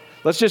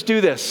let's just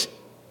do this.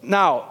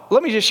 Now,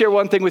 let me just share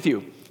one thing with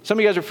you. Some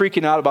of you guys are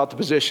freaking out about the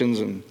positions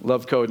and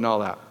love code and all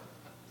that.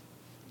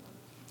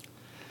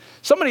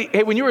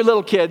 Hey, when you were a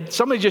little kid,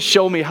 somebody just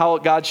showed me how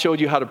God showed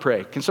you how to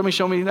pray. Can somebody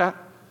show me that?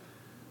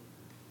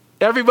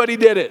 Everybody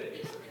did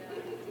it.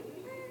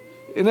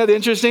 Isn't that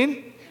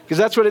interesting? Because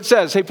that's what it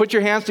says. Hey, put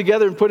your hands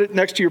together and put it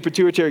next to your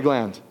pituitary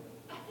gland. Isn't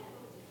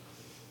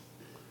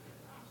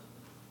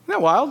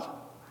that wild?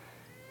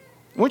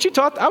 Weren't you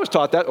taught? I was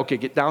taught that. Okay,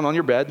 get down on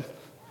your bed.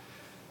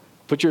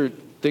 Put your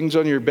things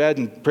on your bed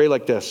and pray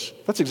like this.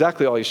 That's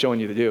exactly all he's showing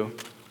you to do,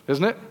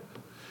 isn't it?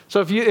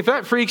 So if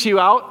that freaks you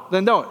out,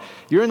 then don't.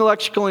 You're an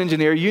electrical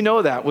engineer. You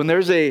know that. When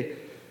there's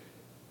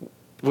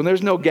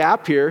no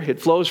gap here, it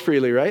flows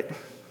freely, right? Isn't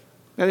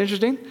that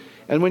interesting?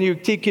 And when you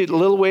take it a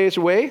little ways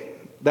away,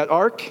 that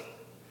arc.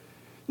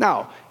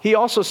 Now, he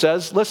also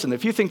says, listen,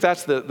 if you think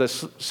that's the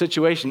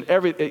situation,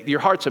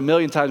 your heart's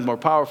 1,000,000 times more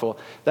powerful.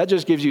 That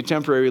just gives you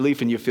temporary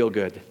relief and you feel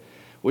good,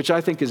 which I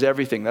think is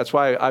everything. That's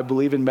why I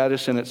believe in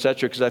medicine,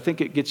 etc., because I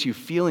think it gets you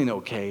feeling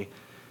okay.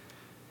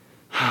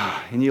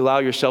 And you allow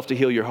yourself to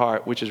heal your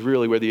heart, which is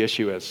really where the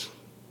issue is.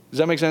 Does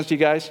that make sense to you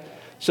guys?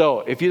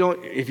 So if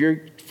you're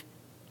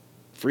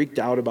freaked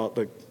out about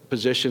the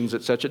positions,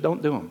 etc.,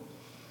 don't do them.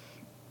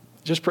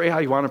 Just pray how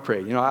you want to pray.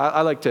 You know,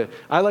 I like to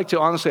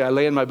honestly, I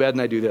lay in my bed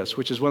and I do this,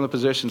 which is one of the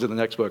positions in the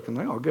next book. I'm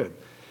like, oh, good.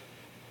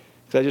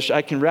 Because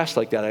I can rest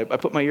like that. I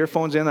put my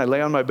earphones in, I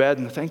lay on my bed,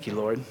 and thank you,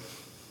 Lord.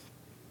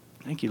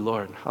 Thank you,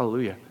 Lord.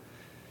 Hallelujah.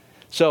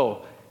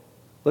 So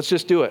let's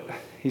just do it.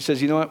 He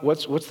says, you know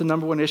what? What's the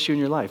number one issue in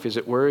your life? Is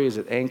it worry? Is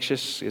it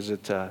anxious? Is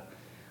it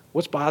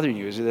what's bothering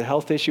you? Is it a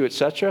health issue,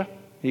 etc.?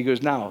 He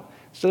goes, now,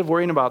 instead of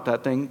worrying about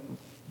that thing,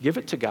 give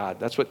it to God.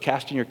 That's what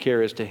casting your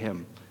care is to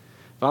him.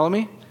 Follow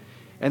me?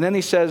 And then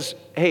he says,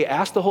 hey,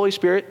 ask the Holy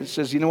Spirit. He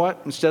says, you know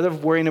what? Instead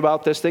of worrying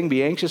about this thing,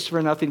 be anxious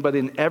for nothing, but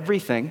in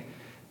everything.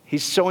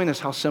 He's showing us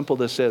how simple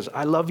this is.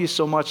 I love you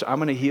so much, I'm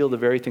going to heal the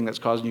very thing that's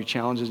causing you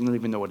challenges. You don't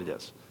even know what it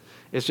is.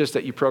 It's just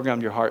that you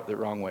programmed your heart the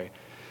wrong way.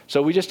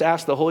 So we just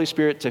ask the Holy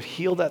Spirit to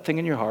heal that thing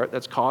in your heart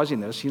that's causing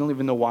this. You don't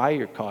even know why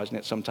you're causing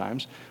it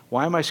sometimes.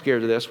 Why am I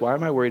scared of this? Why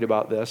am I worried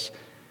about this?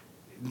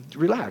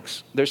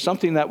 Relax. There's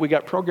something that we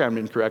got programmed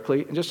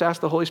incorrectly, and just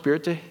ask the Holy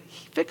Spirit to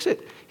fix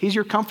it. He's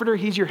your comforter.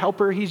 He's your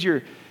helper. He's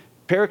your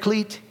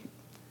paraclete.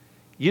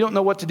 You don't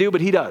know what to do, but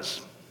he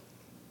does.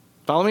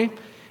 Follow me?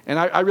 And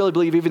I really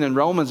believe even in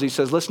Romans, he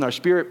says, listen, our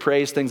spirit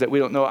prays things that we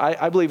don't know.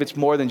 I believe it's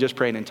more than just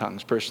praying in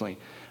tongues, personally.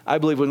 I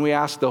believe when we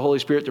ask the Holy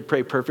Spirit to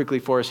pray perfectly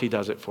for us, he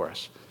does it for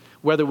us,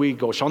 whether we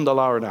go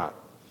shandala or not.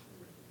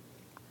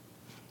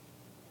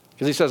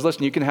 Because he says,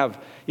 listen, you can have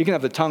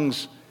the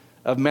tongues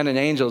of men and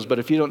angels, but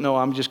if you don't know,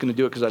 I'm just going to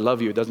do it because I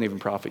love you, it doesn't even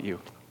profit you.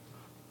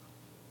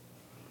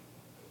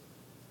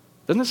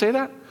 Doesn't it say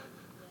that?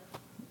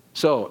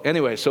 So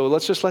anyway,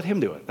 let's just let him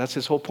do it. That's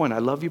his whole point. I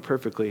love you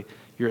perfectly.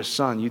 You're a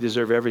son. You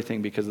deserve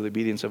everything because of the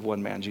obedience of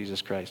one man,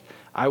 Jesus Christ.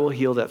 I will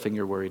heal that thing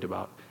you're worried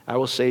about. I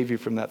will save you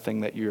from that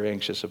thing that you're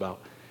anxious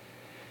about.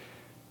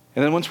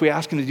 And then once we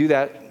ask him to do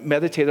that,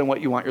 meditate on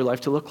what you want your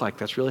life to look like.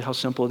 That's really how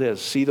simple it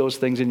is. See those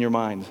things in your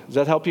mind. Does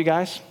that help you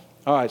guys?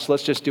 All right, so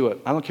let's just do it.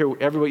 I don't care,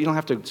 everybody, you don't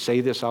have to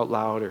say this out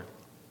loud.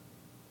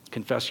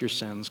 Confess your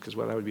sins, because,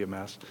 well, that would be a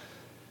mess.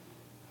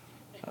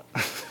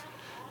 I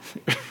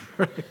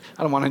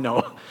don't want to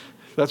know.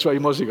 That's why you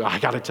mostly go, I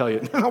got to tell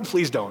you. No,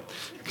 please don't.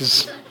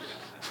 Because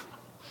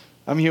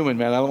I'm human,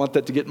 man. I don't want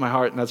that to get in my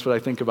heart, and that's what I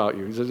think about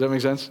you. Does that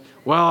make sense?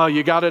 Well,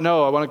 you got to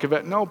know. I want to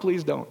confess. No,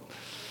 please don't.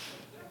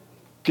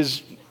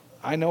 Because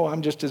I know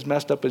I'm just as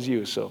messed up as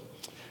you. So,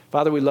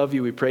 Father, we love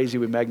you. We praise you.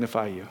 We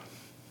magnify you.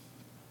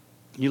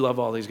 You love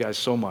all these guys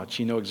so much.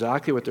 You know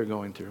exactly what they're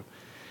going through.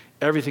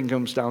 Everything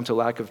comes down to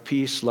lack of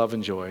peace, love,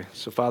 and joy.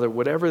 So, Father,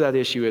 whatever that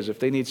issue is, if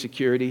they need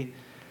security,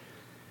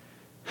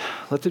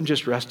 let them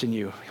just rest in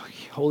you.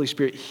 Holy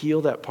Spirit,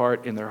 heal that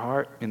part in their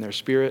heart, in their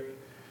spirit,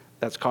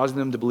 that's causing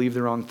them to believe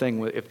the wrong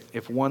thing.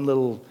 If one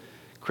little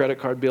credit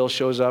card bill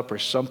shows up or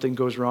something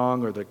goes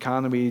wrong or the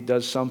economy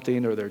does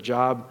something or their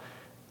job,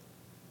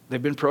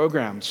 they've been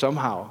programmed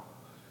somehow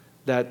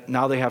that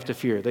now they have to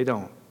fear. They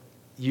don't.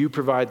 You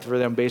provide for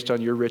them based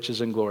on your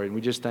riches and glory, and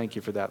we just thank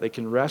you for that. They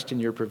can rest in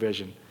your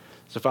provision.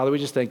 So, Father, we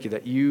just thank you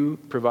that you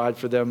provide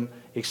for them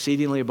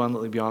exceedingly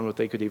abundantly beyond what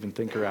they could even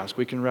think or ask.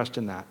 We can rest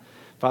in that.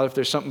 Father, if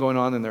there's something going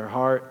on in their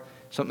heart,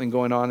 something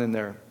going on in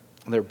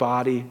their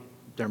body,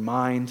 their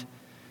mind,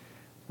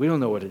 we don't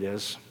know what it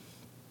is.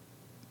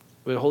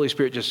 But the Holy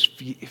Spirit, just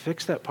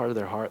fix that part of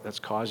their heart that's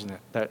causing it,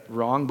 that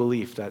wrong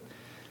belief that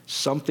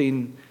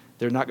something,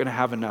 they're not going to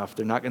have enough,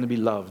 they're not going to be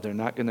loved, they're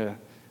not going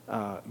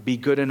to be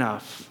good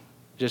enough.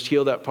 Just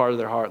heal that part of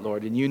their heart,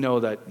 Lord. And you know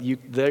that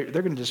they're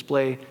going to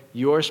display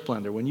your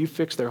splendor. When you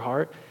fix their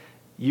heart,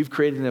 you've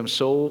created them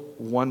so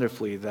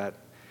wonderfully that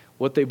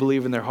what they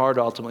believe in their heart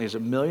ultimately is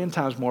 1,000,000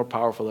 times more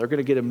powerful. They're going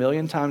to get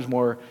 1,000,000 times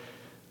more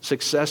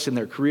success in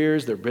their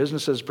careers, their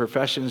businesses,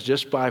 professions,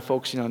 just by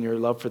focusing on your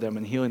love for them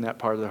and healing that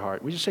part of their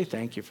heart. We just say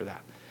thank you for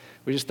that.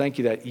 We just thank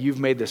you that you've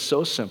made this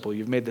so simple.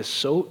 You've made this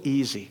so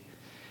easy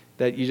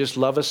that you just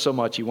love us so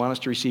much. You want us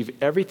to receive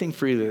everything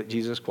freely that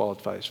Jesus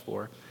qualifies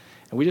for.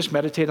 And we just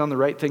meditate on the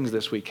right things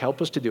this week.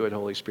 Help us to do it,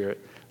 Holy Spirit.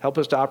 Help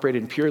us to operate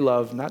in pure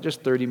love, not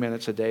just 30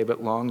 minutes a day,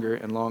 but longer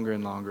and longer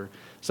and longer,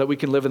 so that we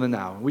can live in the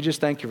now. We just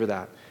thank you for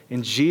that.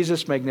 In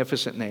Jesus'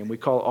 magnificent name, we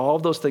call all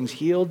of those things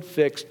healed,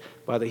 fixed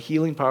by the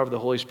healing power of the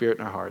Holy Spirit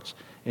in our hearts.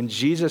 In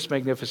Jesus'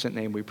 magnificent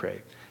name we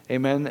pray.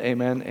 Amen,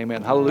 amen,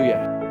 amen.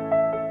 Hallelujah.